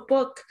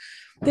notebook?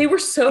 They were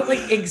so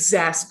like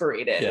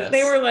exasperated. Yes.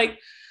 They were like,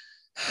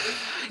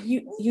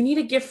 you need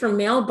a gift from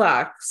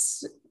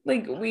mailbox.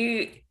 Like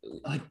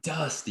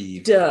duh,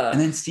 Steve. Duh.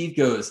 And then Steve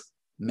goes,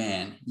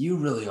 man, you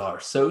really are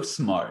so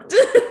smart.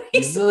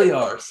 You really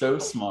are so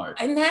smart.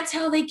 And that's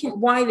how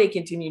why they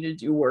continue to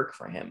do work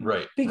for him.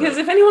 Right. Because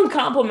if anyone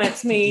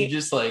compliments me, you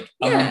just like,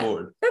 I'm on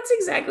board. That's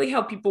exactly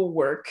how people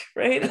work,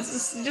 right?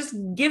 It's just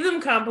give them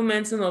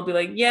compliments and they'll be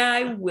like, yeah,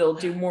 I will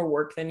do more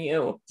work than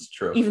you. It's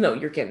true. Even though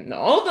you're getting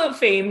all the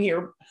fame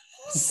here,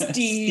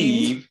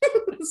 Steve.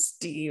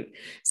 Steve.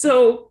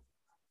 So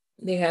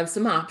they have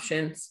some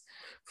options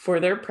for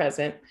their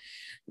present.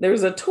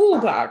 There's a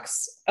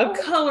toolbox, a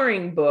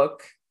coloring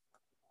book,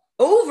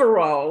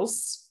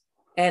 overalls,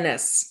 and a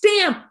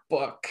stamp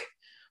book.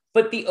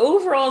 But the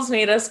overalls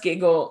made us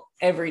giggle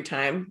every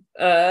time.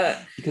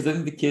 Because I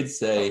think the kids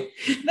say,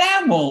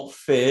 that won't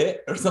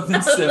fit, or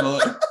something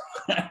similar.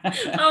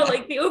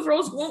 Like the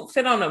overalls won't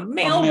fit on a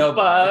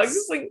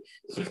mailbox. Like,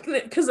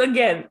 because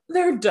again,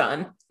 they're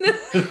done.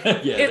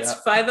 It's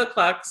 5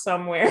 o'clock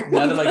somewhere.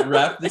 Now they're like,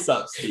 wrap this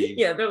up, Steve.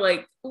 Yeah, they're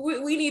like,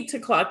 we need to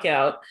clock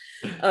out.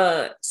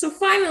 So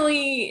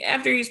finally,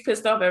 after he's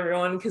pissed off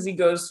everyone because he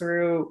goes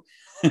through,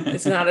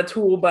 it's not a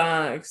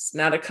toolbox,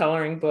 not a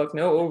coloring book,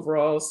 no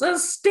overalls,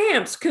 those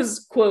stamps, because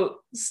quote,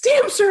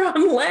 stamps are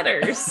on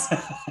letters.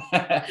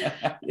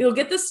 You'll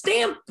get the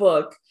stamp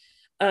book.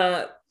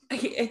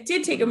 I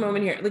did take a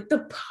moment here. Like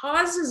the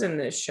pauses in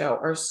this show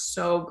are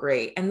so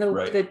great. And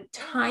the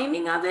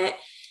timing of it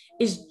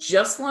is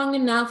just long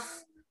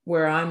enough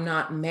where I'm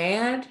not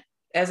mad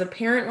as a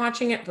parent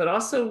watching it, but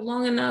also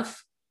long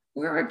enough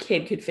where a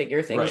kid could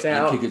figure things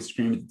out. A kid could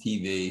scream at the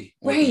TV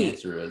what the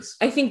answer is.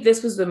 I think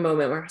this was the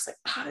moment where I was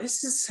like,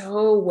 this is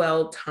so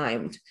well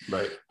timed.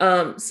 Right.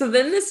 So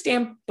then the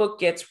stamp book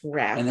gets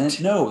wrapped. And then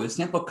the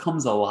stamp book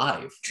comes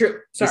alive.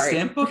 True. Sorry. The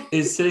stamp book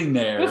is sitting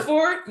there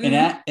before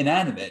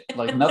inanimate.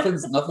 Like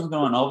nothing's going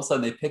on. All of a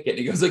sudden they pick it and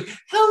it goes like,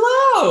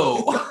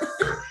 hello.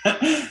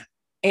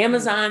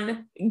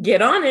 Amazon,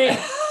 get on it.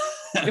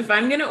 If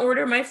I'm going to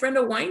order my friend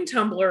a wine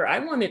tumbler, I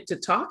want it to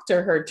talk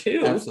to her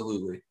too.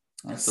 Absolutely.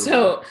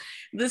 So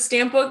the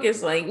stamp book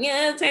is like,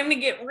 yeah, time to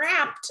get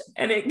wrapped.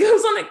 And it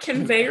goes on a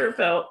conveyor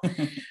belt.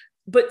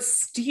 But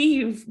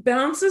Steve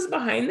bounces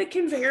behind the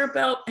conveyor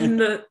belt, and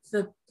the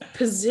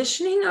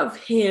positioning of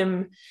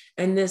him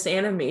and this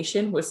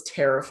animation was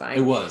terrifying.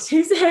 It was.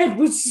 His head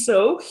was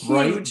so huge.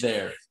 Right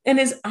there. And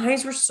his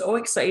eyes were so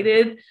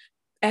excited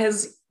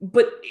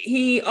but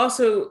he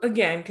also,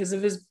 again, because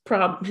of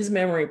his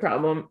memory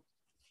problem,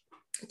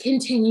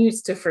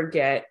 continues to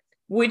forget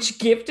which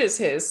gift is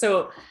his.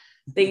 So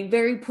they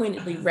very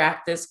pointedly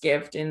wrap this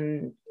gift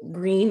in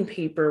green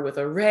paper with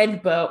a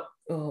red bow.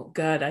 Oh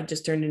God, I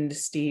just turned into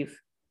Steve.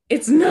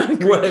 It's not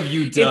green. What have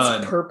you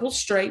done? It's purple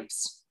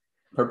stripes.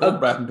 Purple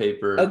wrapping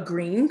paper. A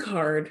green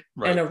card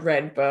and a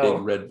red bow.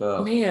 Big red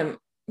bow. Man,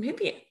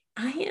 maybe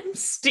I am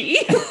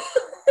Steve.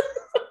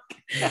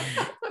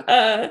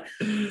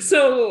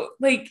 So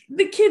like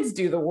the kids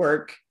do the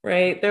work,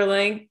 right? They're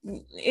like,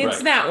 it's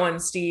Right. that one,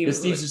 Steve. Because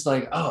Steve's just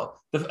like, oh,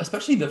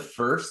 especially the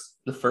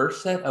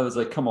first set. I was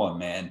like, come on,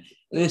 man,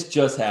 this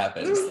just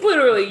happened.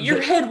 Literally,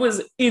 your head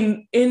was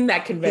in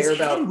that conveyor His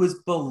belt. head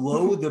was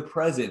below the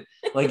present.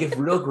 Like if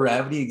real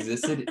gravity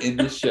existed in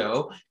the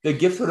show, the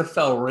gift would have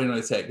fell right on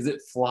his head because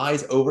it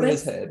flies over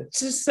his head.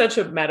 It's just such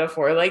a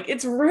metaphor. Like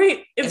it's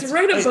right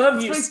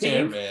above you, right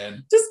Steve. there,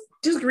 man.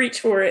 Just reach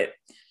for it.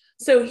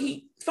 So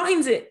he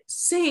finds it,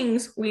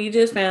 sings, "We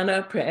just found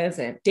a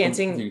present,"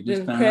 dancing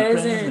in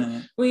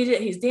present.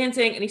 He's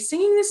dancing and he's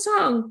singing this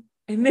song,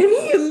 and then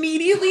he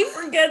immediately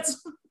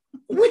forgets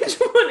which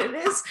one it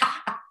is.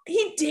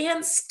 He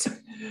danced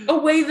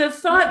away the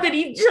thought that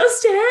he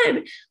just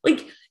had.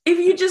 Like if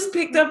you just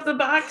picked up the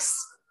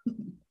box,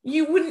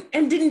 you wouldn't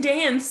and didn't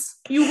dance,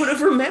 you would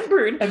have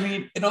remembered. I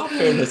mean, in all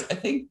fairness, I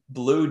think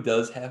Blue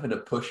does happen to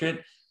push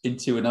it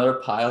into another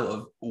pile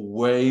of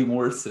way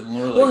more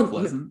similar,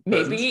 pleasant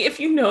maybe presents. if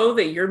you know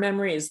that your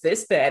memory is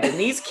this bad and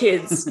these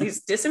kids,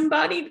 these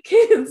disembodied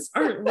kids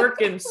are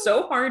working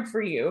so hard for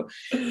you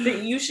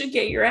that you should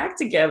get your act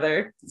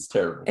together. It's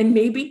terrible. And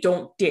maybe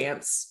don't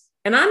dance.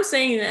 And I'm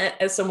saying that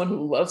as someone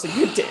who loves a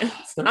good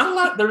dance.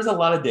 There's a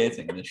lot of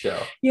dancing in the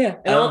show. Yeah.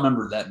 I don't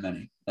remember that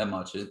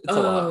much. It's a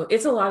lot.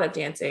 It's a lot of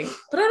dancing,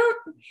 but I don't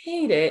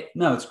hate it.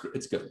 No,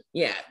 it's good.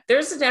 Yeah.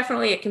 There's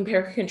definitely a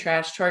compare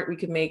contrast chart we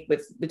could make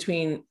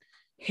between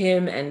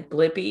him and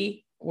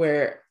Blippi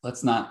where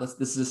this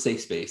is a safe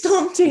space.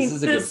 Don't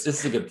taint this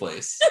is a good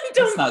place.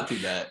 Don't Let's not do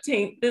that.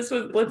 Taint this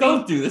with Blippi.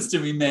 Don't do this to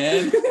me,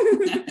 man.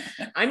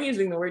 I'm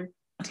using the word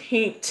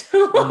taint in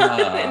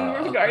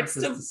regards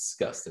to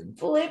disgusting.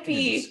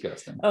 Blippi.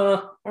 Disgusting.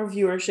 Our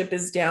viewership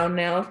is down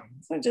now.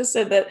 So I just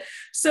said that.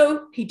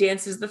 So he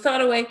dances the thought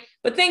away,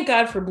 but thank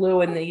God for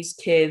Blue and these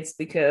kids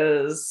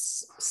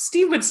because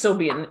Steve would still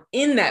be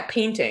in that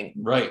painting.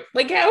 Right.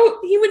 Like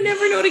how he would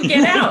never know to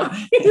get out.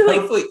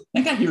 Hopefully,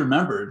 thank God he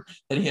remembered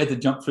that he had to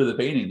jump through the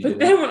painting. But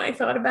then when I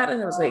thought about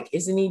it, I was like,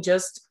 isn't he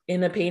just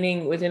in a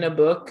painting within a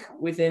book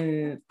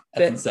within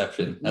That's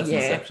Inception. That's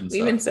Inception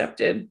stuff. We've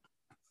incepted.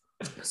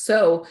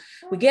 So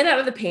we get out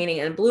of the painting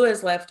and Blue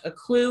has left a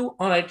clue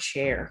on a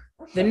chair.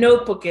 The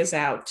notebook is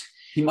out.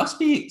 Steve must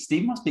be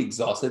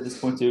exhausted at this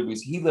point too,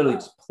 because he literally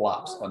just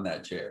plops on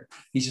that chair.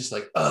 He's just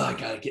like, oh, I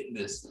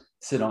gotta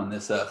sit on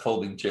this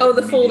folding chair. Oh,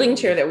 the folding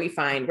chair that we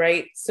find,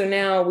 right? So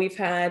now we've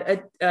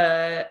had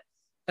a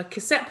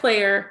cassette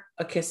player,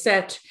 a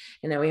cassette,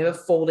 and now we have a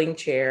folding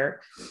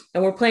chair.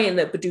 And we're playing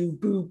the ba-doo,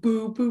 boo,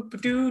 boo, boo,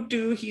 ba-doo,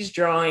 doo. He's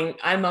drawing.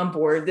 I'm on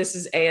board. This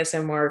is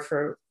ASMR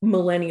for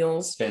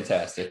millennials.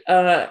 Fantastic.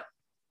 And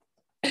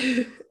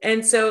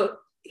so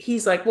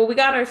he's like, well, we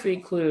got our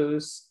 3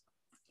 clues.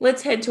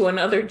 Let's head to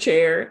another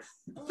chair.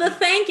 The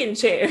thanking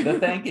chair. The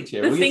thanking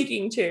chair. The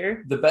thinking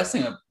chair. The best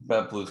thing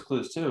about Blue's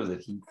Clues too is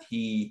that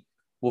he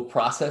will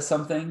process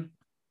something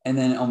and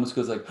then it almost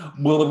goes like,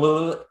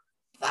 well,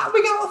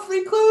 we got all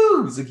 3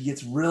 clues. Like he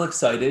gets real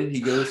excited.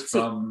 He goes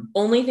from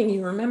only thing he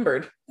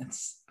remembered.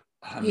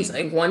 He's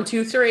like 1,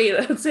 2, 3.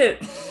 That's it.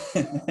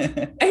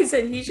 I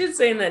said he should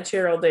stay in that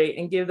chair all day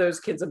and give those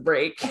kids a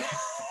break.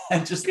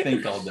 And just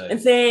think all day.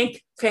 And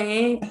think.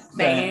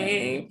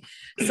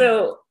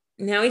 So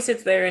now he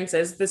sits there and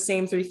says the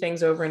same 3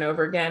 things over and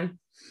over again.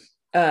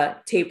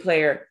 Tape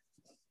player,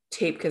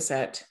 tape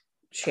cassette,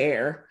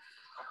 chair.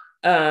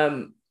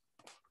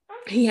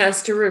 He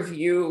has to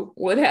review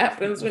what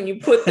happens when you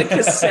put the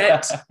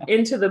cassette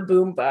into the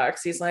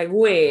boombox. He's like,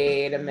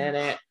 wait a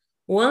minute.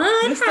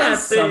 What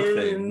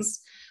happens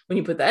when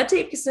you put that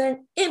tape cassette?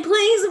 It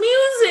plays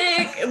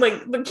music. And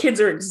like the kids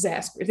are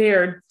exasperated. They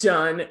are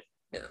done.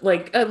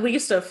 Like at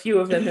least a few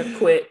of them have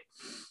quit.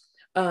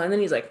 And then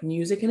he's like,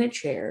 music in a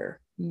chair.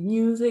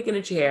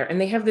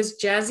 And they have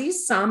this jazzy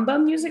samba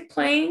music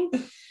playing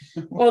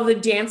while the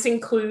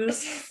dancing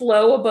clues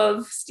flow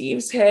above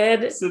Steve's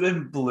head. So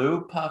then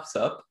Blue pops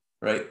up,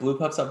 right? Blue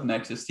pops up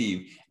next to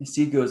Steve. And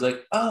Steve goes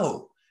like,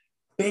 oh,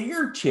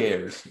 bear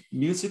chairs,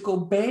 musical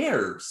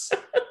bears.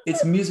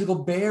 It's musical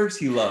bears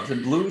he loves.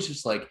 And Blue is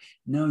just like,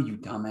 no, you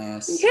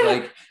dumbass. Yeah.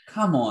 Like,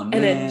 come on,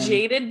 man. And a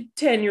jaded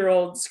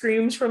 10-year-old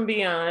screams from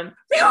beyond,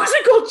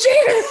 musical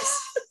chairs.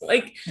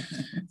 Like,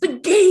 the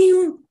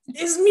game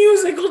is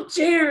musical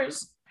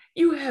chairs.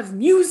 You have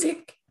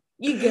music.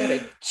 You get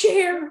a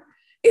chair.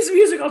 It's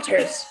musical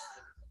chairs.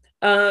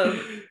 And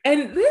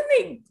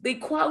then they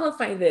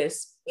qualify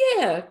this.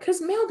 Yeah,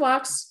 because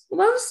Mailbox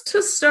loves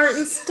to start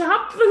and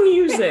stop the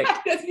music.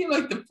 Doesn't he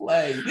like to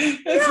play?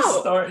 To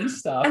start and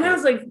stop. And I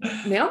was like,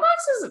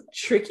 Mailbox is a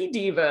tricky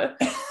diva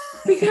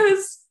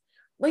because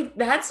like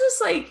that's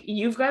just like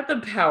you've got the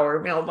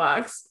power,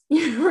 Mailbox,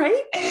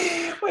 right?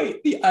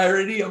 Wait, the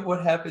irony of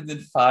what happens in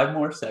 5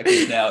 more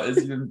seconds now is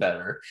even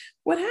better.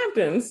 What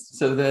happens?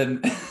 So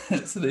then,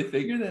 they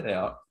figure that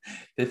out.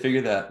 They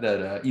figure that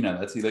that's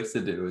what he likes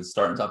to do is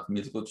start and stop the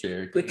musical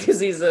chair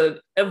because he's a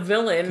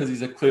villain. Because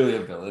he's clearly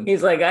a villain.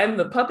 He's like, I'm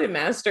the puppet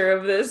master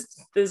of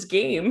this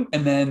game.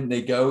 And then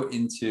they go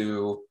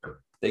into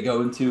they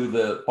go into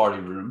the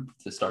party room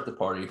to start the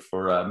party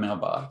for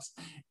Mailbox,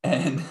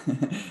 and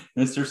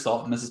Mr.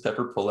 Salt and Mrs.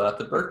 Pepper pull out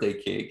the birthday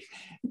cake,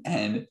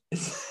 and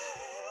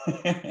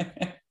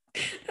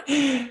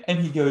and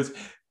he goes,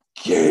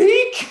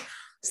 "Cake!"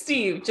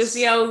 Steve just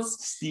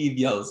yells. Steve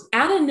yells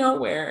out of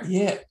nowhere,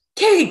 "Yeah,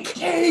 cake!"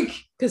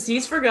 Because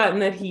he's forgotten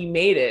that he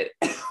made it.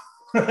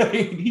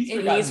 Right?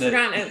 He's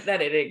forgotten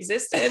that it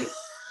existed.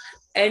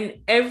 And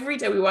every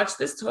time we watched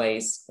this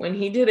twice, when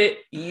he did it,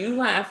 you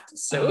laughed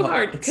so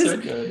hard because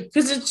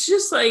it's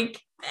just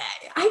like,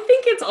 I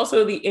think it's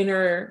also the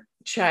inner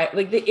child,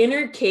 like the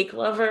inner cake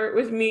lover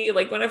with me.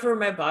 Like whenever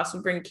my boss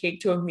would bring cake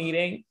to a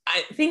meeting,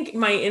 I think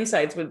my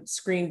insides would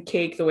scream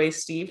cake the way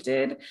Steve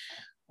did.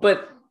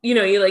 But you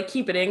know, you like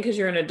keep it in because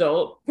you're an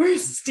adult.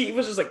 Whereas Steve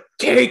was just like,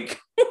 cake.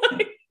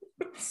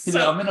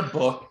 So, I'm in a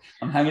book.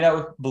 I'm hanging out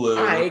with Blue.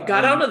 I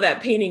got out of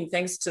that painting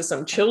thanks to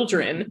some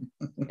children,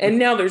 and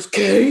now there's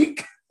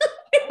cake.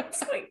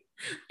 It's like,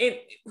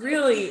 it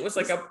really was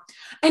like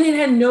and it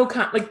had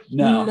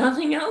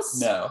nothing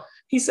else. No,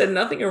 he said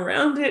nothing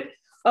around it.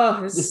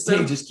 Oh, this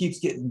thing just keeps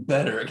getting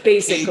better.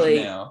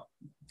 Basically, now.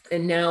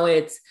 And now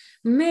it's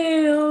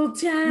mail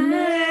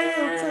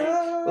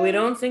time. We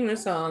don't sing the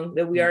song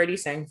that we already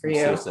sang for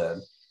you. So sad.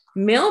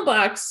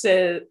 Mailbox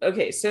says,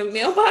 okay, so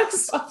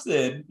Mailbox pops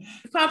in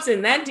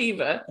that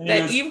diva, and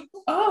that Eve.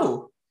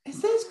 Oh, is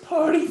this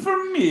party for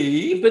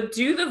me? But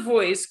do the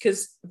voice,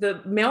 because the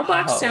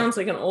Mailbox sounds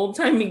like an old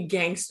timey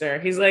gangster.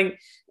 He's like,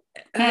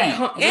 hey, is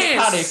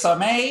this party for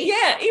me?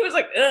 Yeah, he was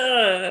like,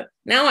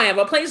 now I have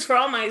a place for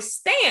all my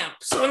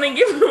stamps. When they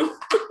give him,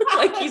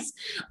 like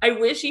I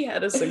wish he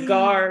had a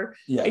cigar.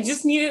 Yes. I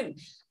just needed.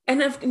 And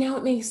now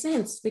it makes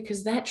sense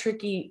because that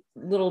tricky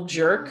little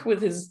jerk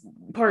with his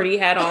party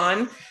hat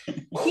on,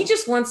 he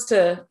just wants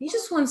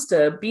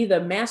to be the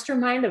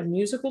mastermind of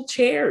musical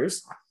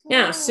chairs.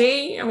 Yeah,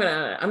 see, I'm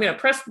gonna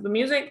press the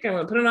music, I'm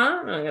gonna put it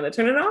on, I'm gonna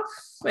turn it off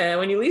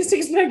when you least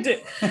expect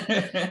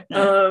it.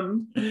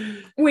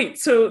 Wait,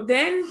 so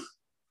then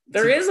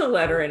there is a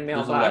letter in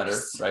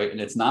Mailbox. Right? And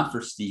it's not for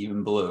Steve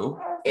and Blue.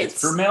 It's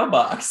for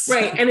Mailbox.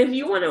 Right. And if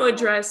you want to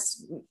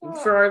address,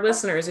 for our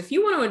listeners, if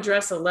you want to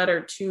address a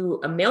letter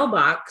to a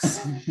mailbox,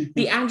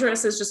 the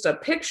address is just a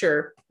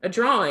picture, a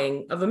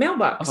drawing of a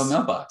mailbox.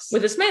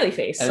 With a smiley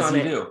face on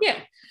it. Do. Yeah.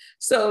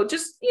 So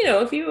just,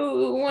 if you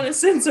want to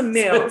send some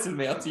mail. Send some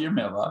mail to your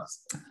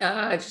mailbox.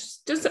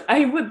 Just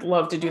I would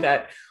love to do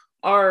that.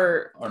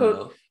 Our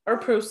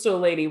postal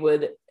lady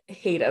would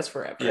hate us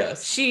forever.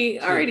 Yes. She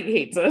already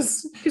hates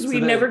us because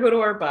we never go to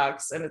our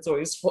box and it's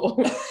always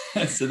full.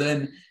 So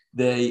then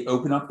they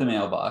open up the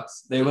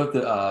mailbox. They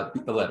open up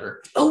the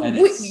letter. Oh, and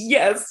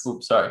yes.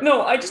 Oops, sorry.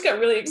 No, I just got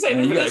really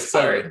excited for this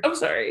part. I'm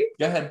sorry.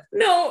 Go ahead.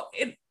 No,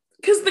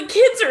 because the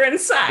kids are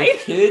inside.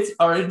 The kids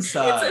are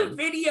inside. It's a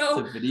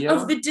video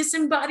of the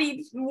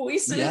disembodied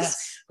voices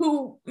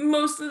who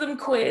most of them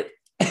quit.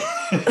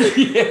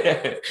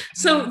 Yeah.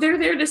 So they're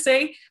there to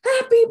say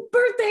happy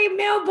birthday,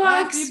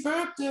 Mailbox. Happy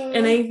birthday.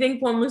 And I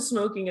think one was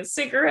smoking a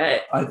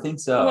cigarette. I think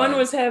so. One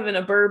was having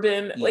a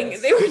bourbon. Yes.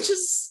 Like they were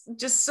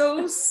just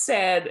so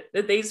sad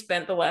that they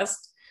spent the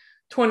last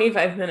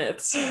 25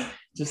 minutes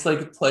just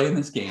like playing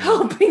this game,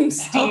 helping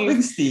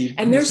Steve.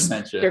 And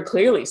they're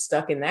clearly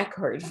stuck in that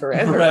card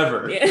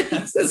forever. Yeah.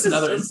 That's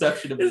another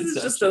inception of this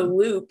is just a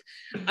loop.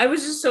 I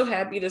was just so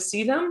happy to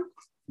see them.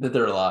 That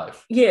they're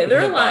alive. Yeah,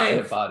 they're alive. They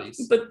have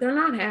bodies. But they're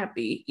not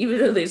happy, even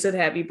though they said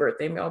happy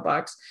birthday,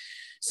 Mailbox.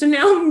 So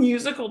now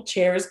musical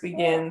chairs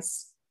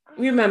begins.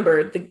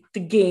 Remember the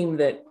game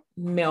that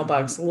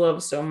Mailbox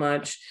loves so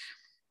much.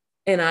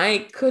 And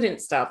I couldn't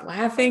stop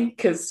laughing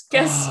because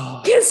guess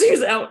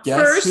who's out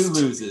first? Guess who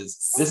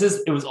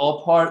loses? It was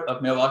all part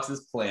of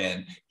Mailbox's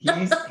plan.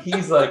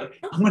 He's like,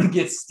 I'm gonna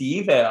get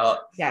Steve out,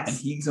 and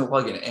he's gonna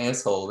like an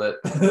asshole that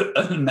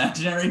an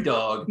imaginary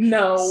dog.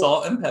 No,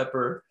 Salt and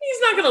Pepper.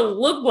 He's not gonna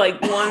look like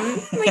one.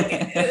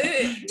 Like,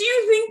 do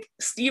you think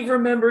Steve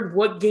remembered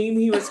what game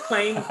he was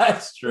playing?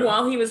 That's true.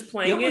 While he was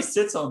playing, he almost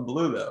sits on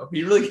Blue though.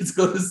 He really gets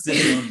go to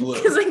sitting on Blue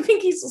because I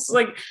think he's just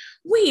like,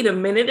 wait a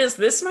minute, is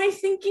this my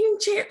thinking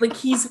chair? Like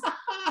he's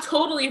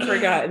totally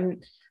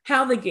forgotten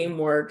how the game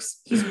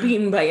works. He's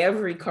beaten by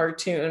every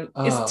cartoon.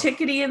 Is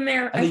Tickety in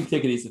there? I think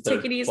Tickety's the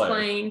third Tickety's player.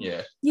 playing.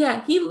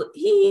 Yeah.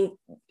 He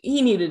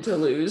needed to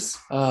lose.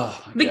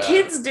 The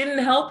kids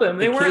didn't help him.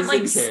 They weren't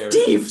like,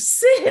 Steve,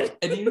 sit.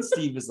 And even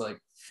Steve is like,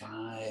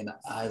 fine,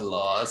 I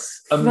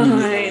lost.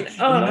 Fine.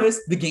 Notice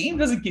the game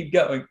doesn't keep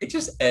going. It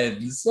just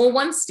ends. Well,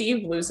 once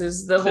Steve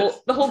loses, the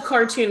whole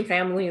cartoon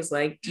family is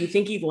like, do you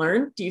think he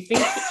learned? Do you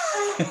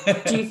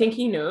think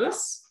he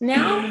knows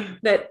now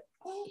that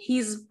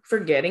he's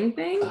forgetting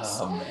things?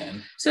 Oh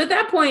man. So at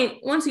that point,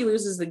 once he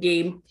loses the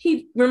game,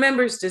 he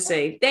remembers to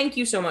say, thank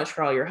you so much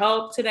for all your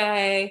help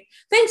today.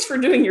 Thanks for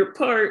doing your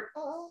part.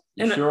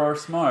 You sure are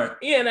smart.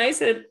 Yeah, and I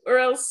said, or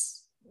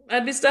else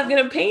I'd be stuck in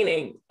a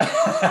painting.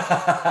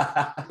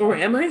 Or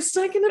am I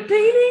stuck in a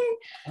painting?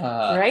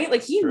 Right?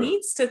 Like he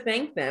needs to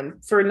thank them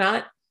for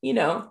not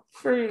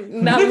for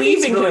not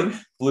leaving him.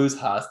 Blue's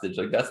hostage.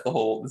 Like this is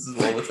all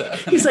that's happening.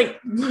 He's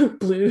like,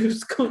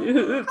 Blue's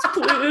Clues,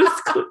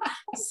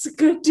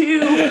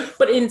 Skidoo.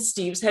 But in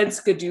Steve's head,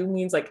 Skidoo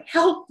means like,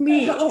 help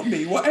me.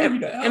 Why are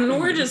you and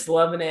we're just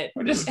loving it.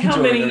 We're just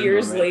how many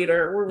years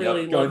later, we're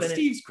really loving it.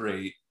 Steve's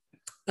great.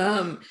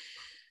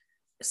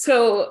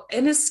 So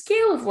in a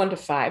scale of 1 to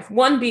 5,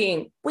 1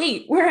 being,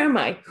 wait, where am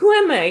I? Who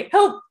am I?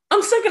 Help,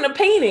 I'm stuck in a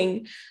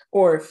painting.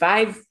 Or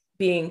 5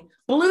 being,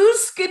 Blue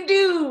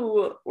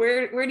Skidoo.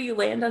 Where do you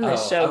land on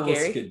this show,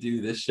 Gary? I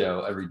Skidoo this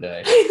show every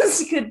day.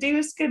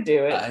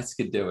 Skidoo it. I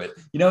Skidoo it.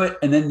 You know what?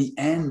 And then the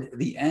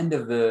end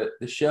of the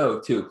show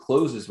too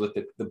closes with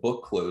the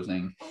book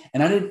closing.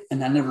 And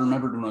I never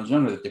remembered when I was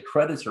younger that the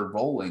credits are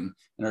rolling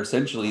and are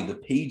essentially the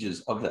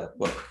pages of that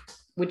book.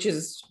 Which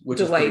is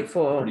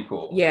delightful. Pretty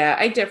cool. Yeah,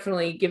 I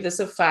definitely give this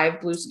a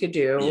 5 Blue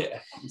Skidoo. Yeah,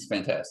 it's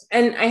fantastic.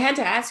 And I had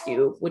to ask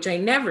you, which I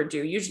never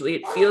do. Usually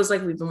it feels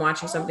like we've been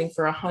watching something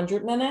for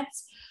 100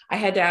 minutes. I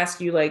had to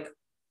ask you, like,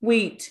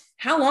 wait,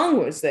 how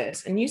long was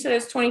this? And you said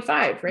it's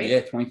 25, right?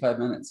 Yeah, 25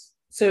 minutes.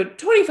 So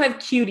 25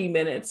 cutie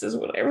minutes is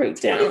what I wrote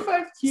down.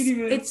 25 cutie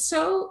minutes. It's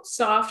so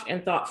soft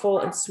and thoughtful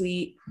and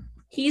sweet.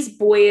 He's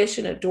boyish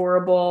and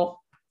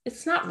adorable.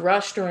 It's not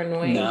rushed or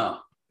annoying. No.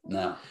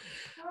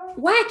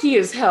 Wacky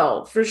as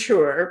hell, for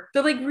sure.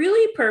 But like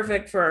really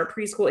perfect for our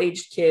preschool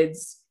aged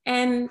kids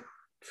and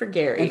for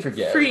Gary. And for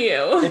Gary. For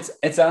you.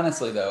 It's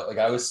honestly though, like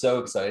I was so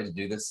excited to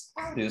do this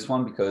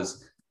one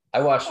because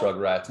I watched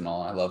Rugrats and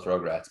all. I love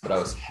Rugrats, but I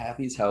was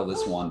happy as hell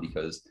this one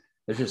because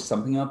there's just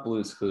something about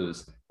Blue's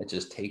Clues that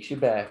just takes you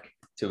back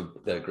to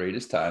the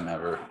greatest time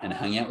ever and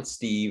hang out with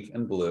Steve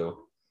and Blue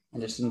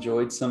and just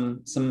enjoyed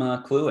some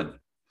cluing.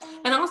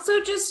 And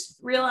also just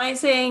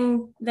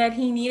realizing that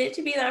he needed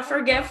to be that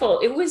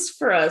forgetful. It was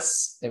for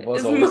us. It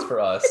was always for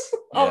us.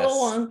 All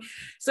along.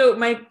 So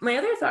my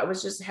other thought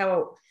was just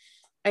how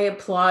I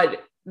applaud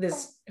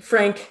this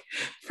Frank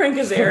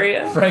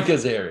Azaria. Frank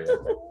Azaria.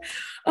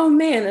 Oh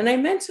man, and I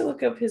meant to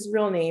look up his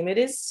real name. It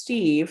is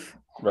Steve.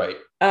 Right.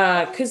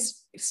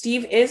 Because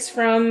Steve is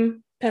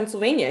from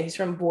Pennsylvania. He's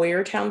from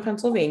Boyertown,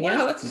 Pennsylvania.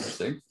 Wow, that's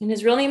interesting. And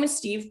his real name is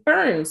Steve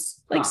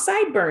Burns, like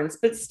sideburns,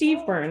 but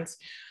Steve Burns.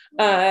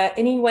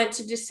 And he went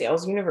to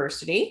DeSales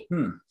University.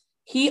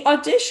 He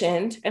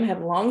auditioned and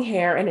had long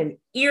hair and an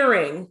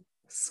earring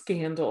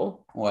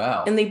scandal.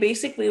 Wow. And they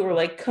basically were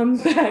like, come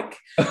back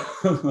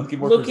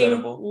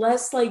looking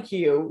less like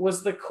you,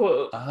 was the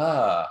quote.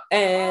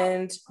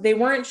 And they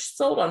weren't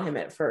sold on him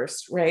at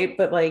first, right?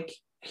 But like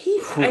he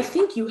is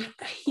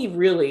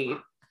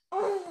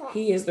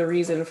the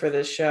reason for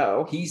this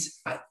show.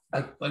 He's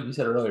like we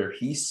said earlier,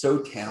 he's so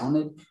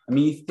talented. I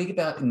mean, you think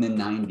about in the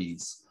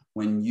 90s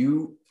when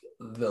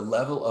the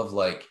level of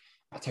like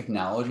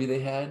technology they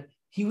had,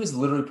 he was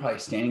literally probably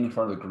standing in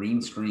front of a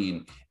green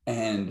screen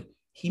and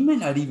he might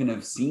not even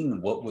have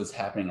seen what was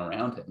happening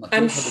around him. Like,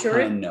 I'm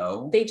sure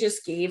they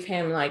just gave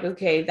him like,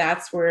 okay,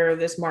 that's where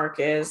this mark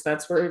is.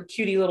 That's where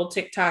cutie little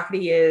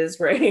TikTokity is,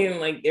 right?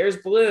 And like, there's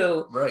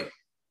Blue. Right.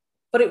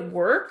 But it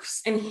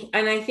works. And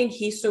I think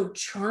he's so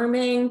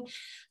charming.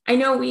 I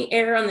know we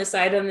err on the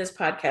side on this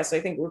podcast,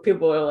 I think, where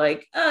people are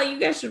like, oh, you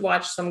guys should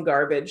watch some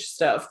garbage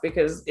stuff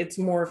because it's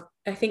more,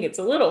 I think it's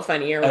a little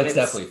funnier. It's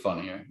definitely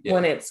funnier. Yeah.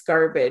 When it's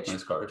garbage.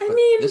 I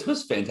mean, this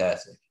was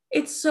fantastic.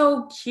 It's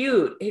so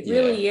cute. It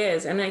really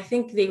is. And I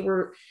think they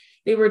were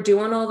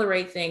doing all the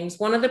right things.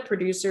 One of the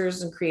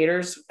producers and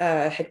creators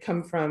had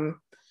come from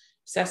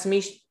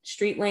Sesame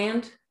Street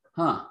Land.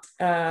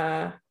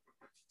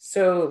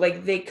 So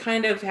like they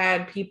kind of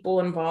had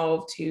people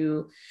involved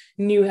who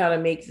knew how to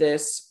make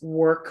this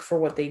work for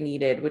what they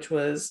needed, which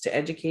was to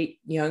educate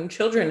young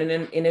children in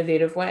an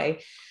innovative way.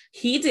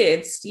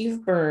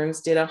 Steve Burns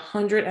did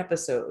 100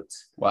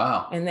 episodes.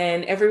 Wow. And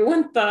then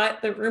everyone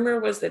thought, the rumor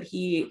was that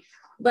he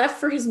left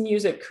for his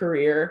music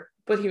career,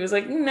 but he was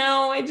like,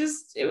 no, it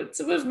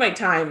was my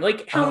time.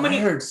 Like I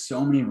heard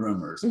so many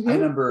rumors. I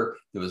remember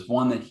there was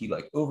one that he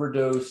like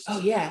overdosed. Oh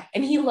yeah.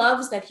 And he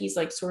loves that he's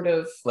like sort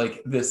of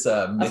like this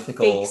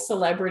mythical fake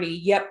celebrity.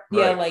 Yep.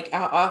 Right. Yeah. Like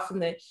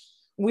often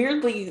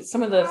weirdly,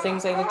 some of the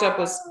things I looked up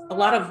was a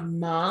lot of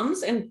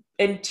moms and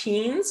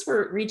teens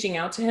were reaching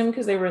out to him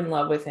because they were in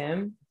love with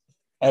him.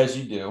 As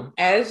you do.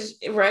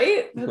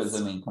 Right? Because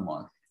come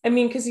on.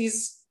 Because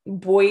he's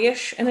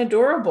boyish and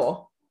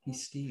adorable.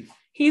 He's Steve.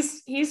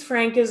 He's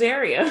Frank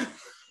Azaria.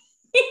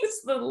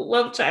 He's the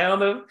love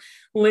child of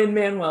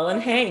Lin-Manuel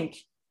and Hank.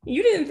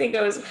 You didn't think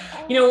I was,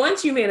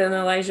 once you made an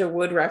Elijah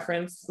Wood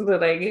reference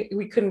that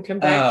we couldn't come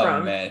back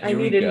from. Man, I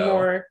needed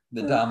more.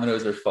 The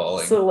dominoes are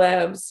falling.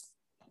 Celebs.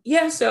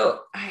 Yeah,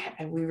 so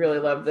we really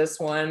love this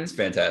one. It's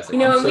fantastic.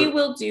 We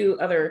will do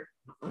other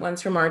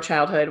ones from our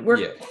childhood.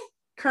 We're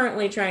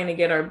currently trying to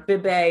get our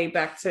bebe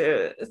back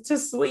to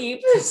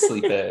sleep. To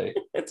sleep.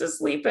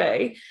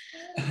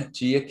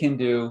 Gia can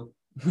do.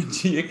 We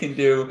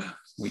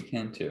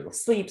can too.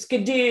 Sleep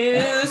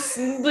Skidoos,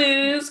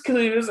 Blues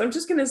Clues. I'm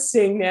just gonna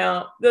sing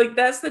now. Like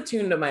that's the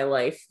tune to my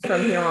life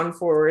from here on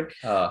forward.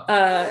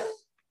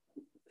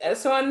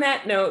 So on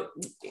that note,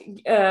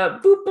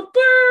 boop, boop,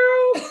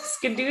 boo,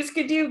 skidoo,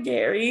 skidoo,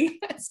 Gary.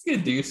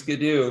 Skidoo,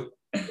 skidoo.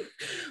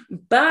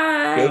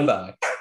 Bye. Goodbye.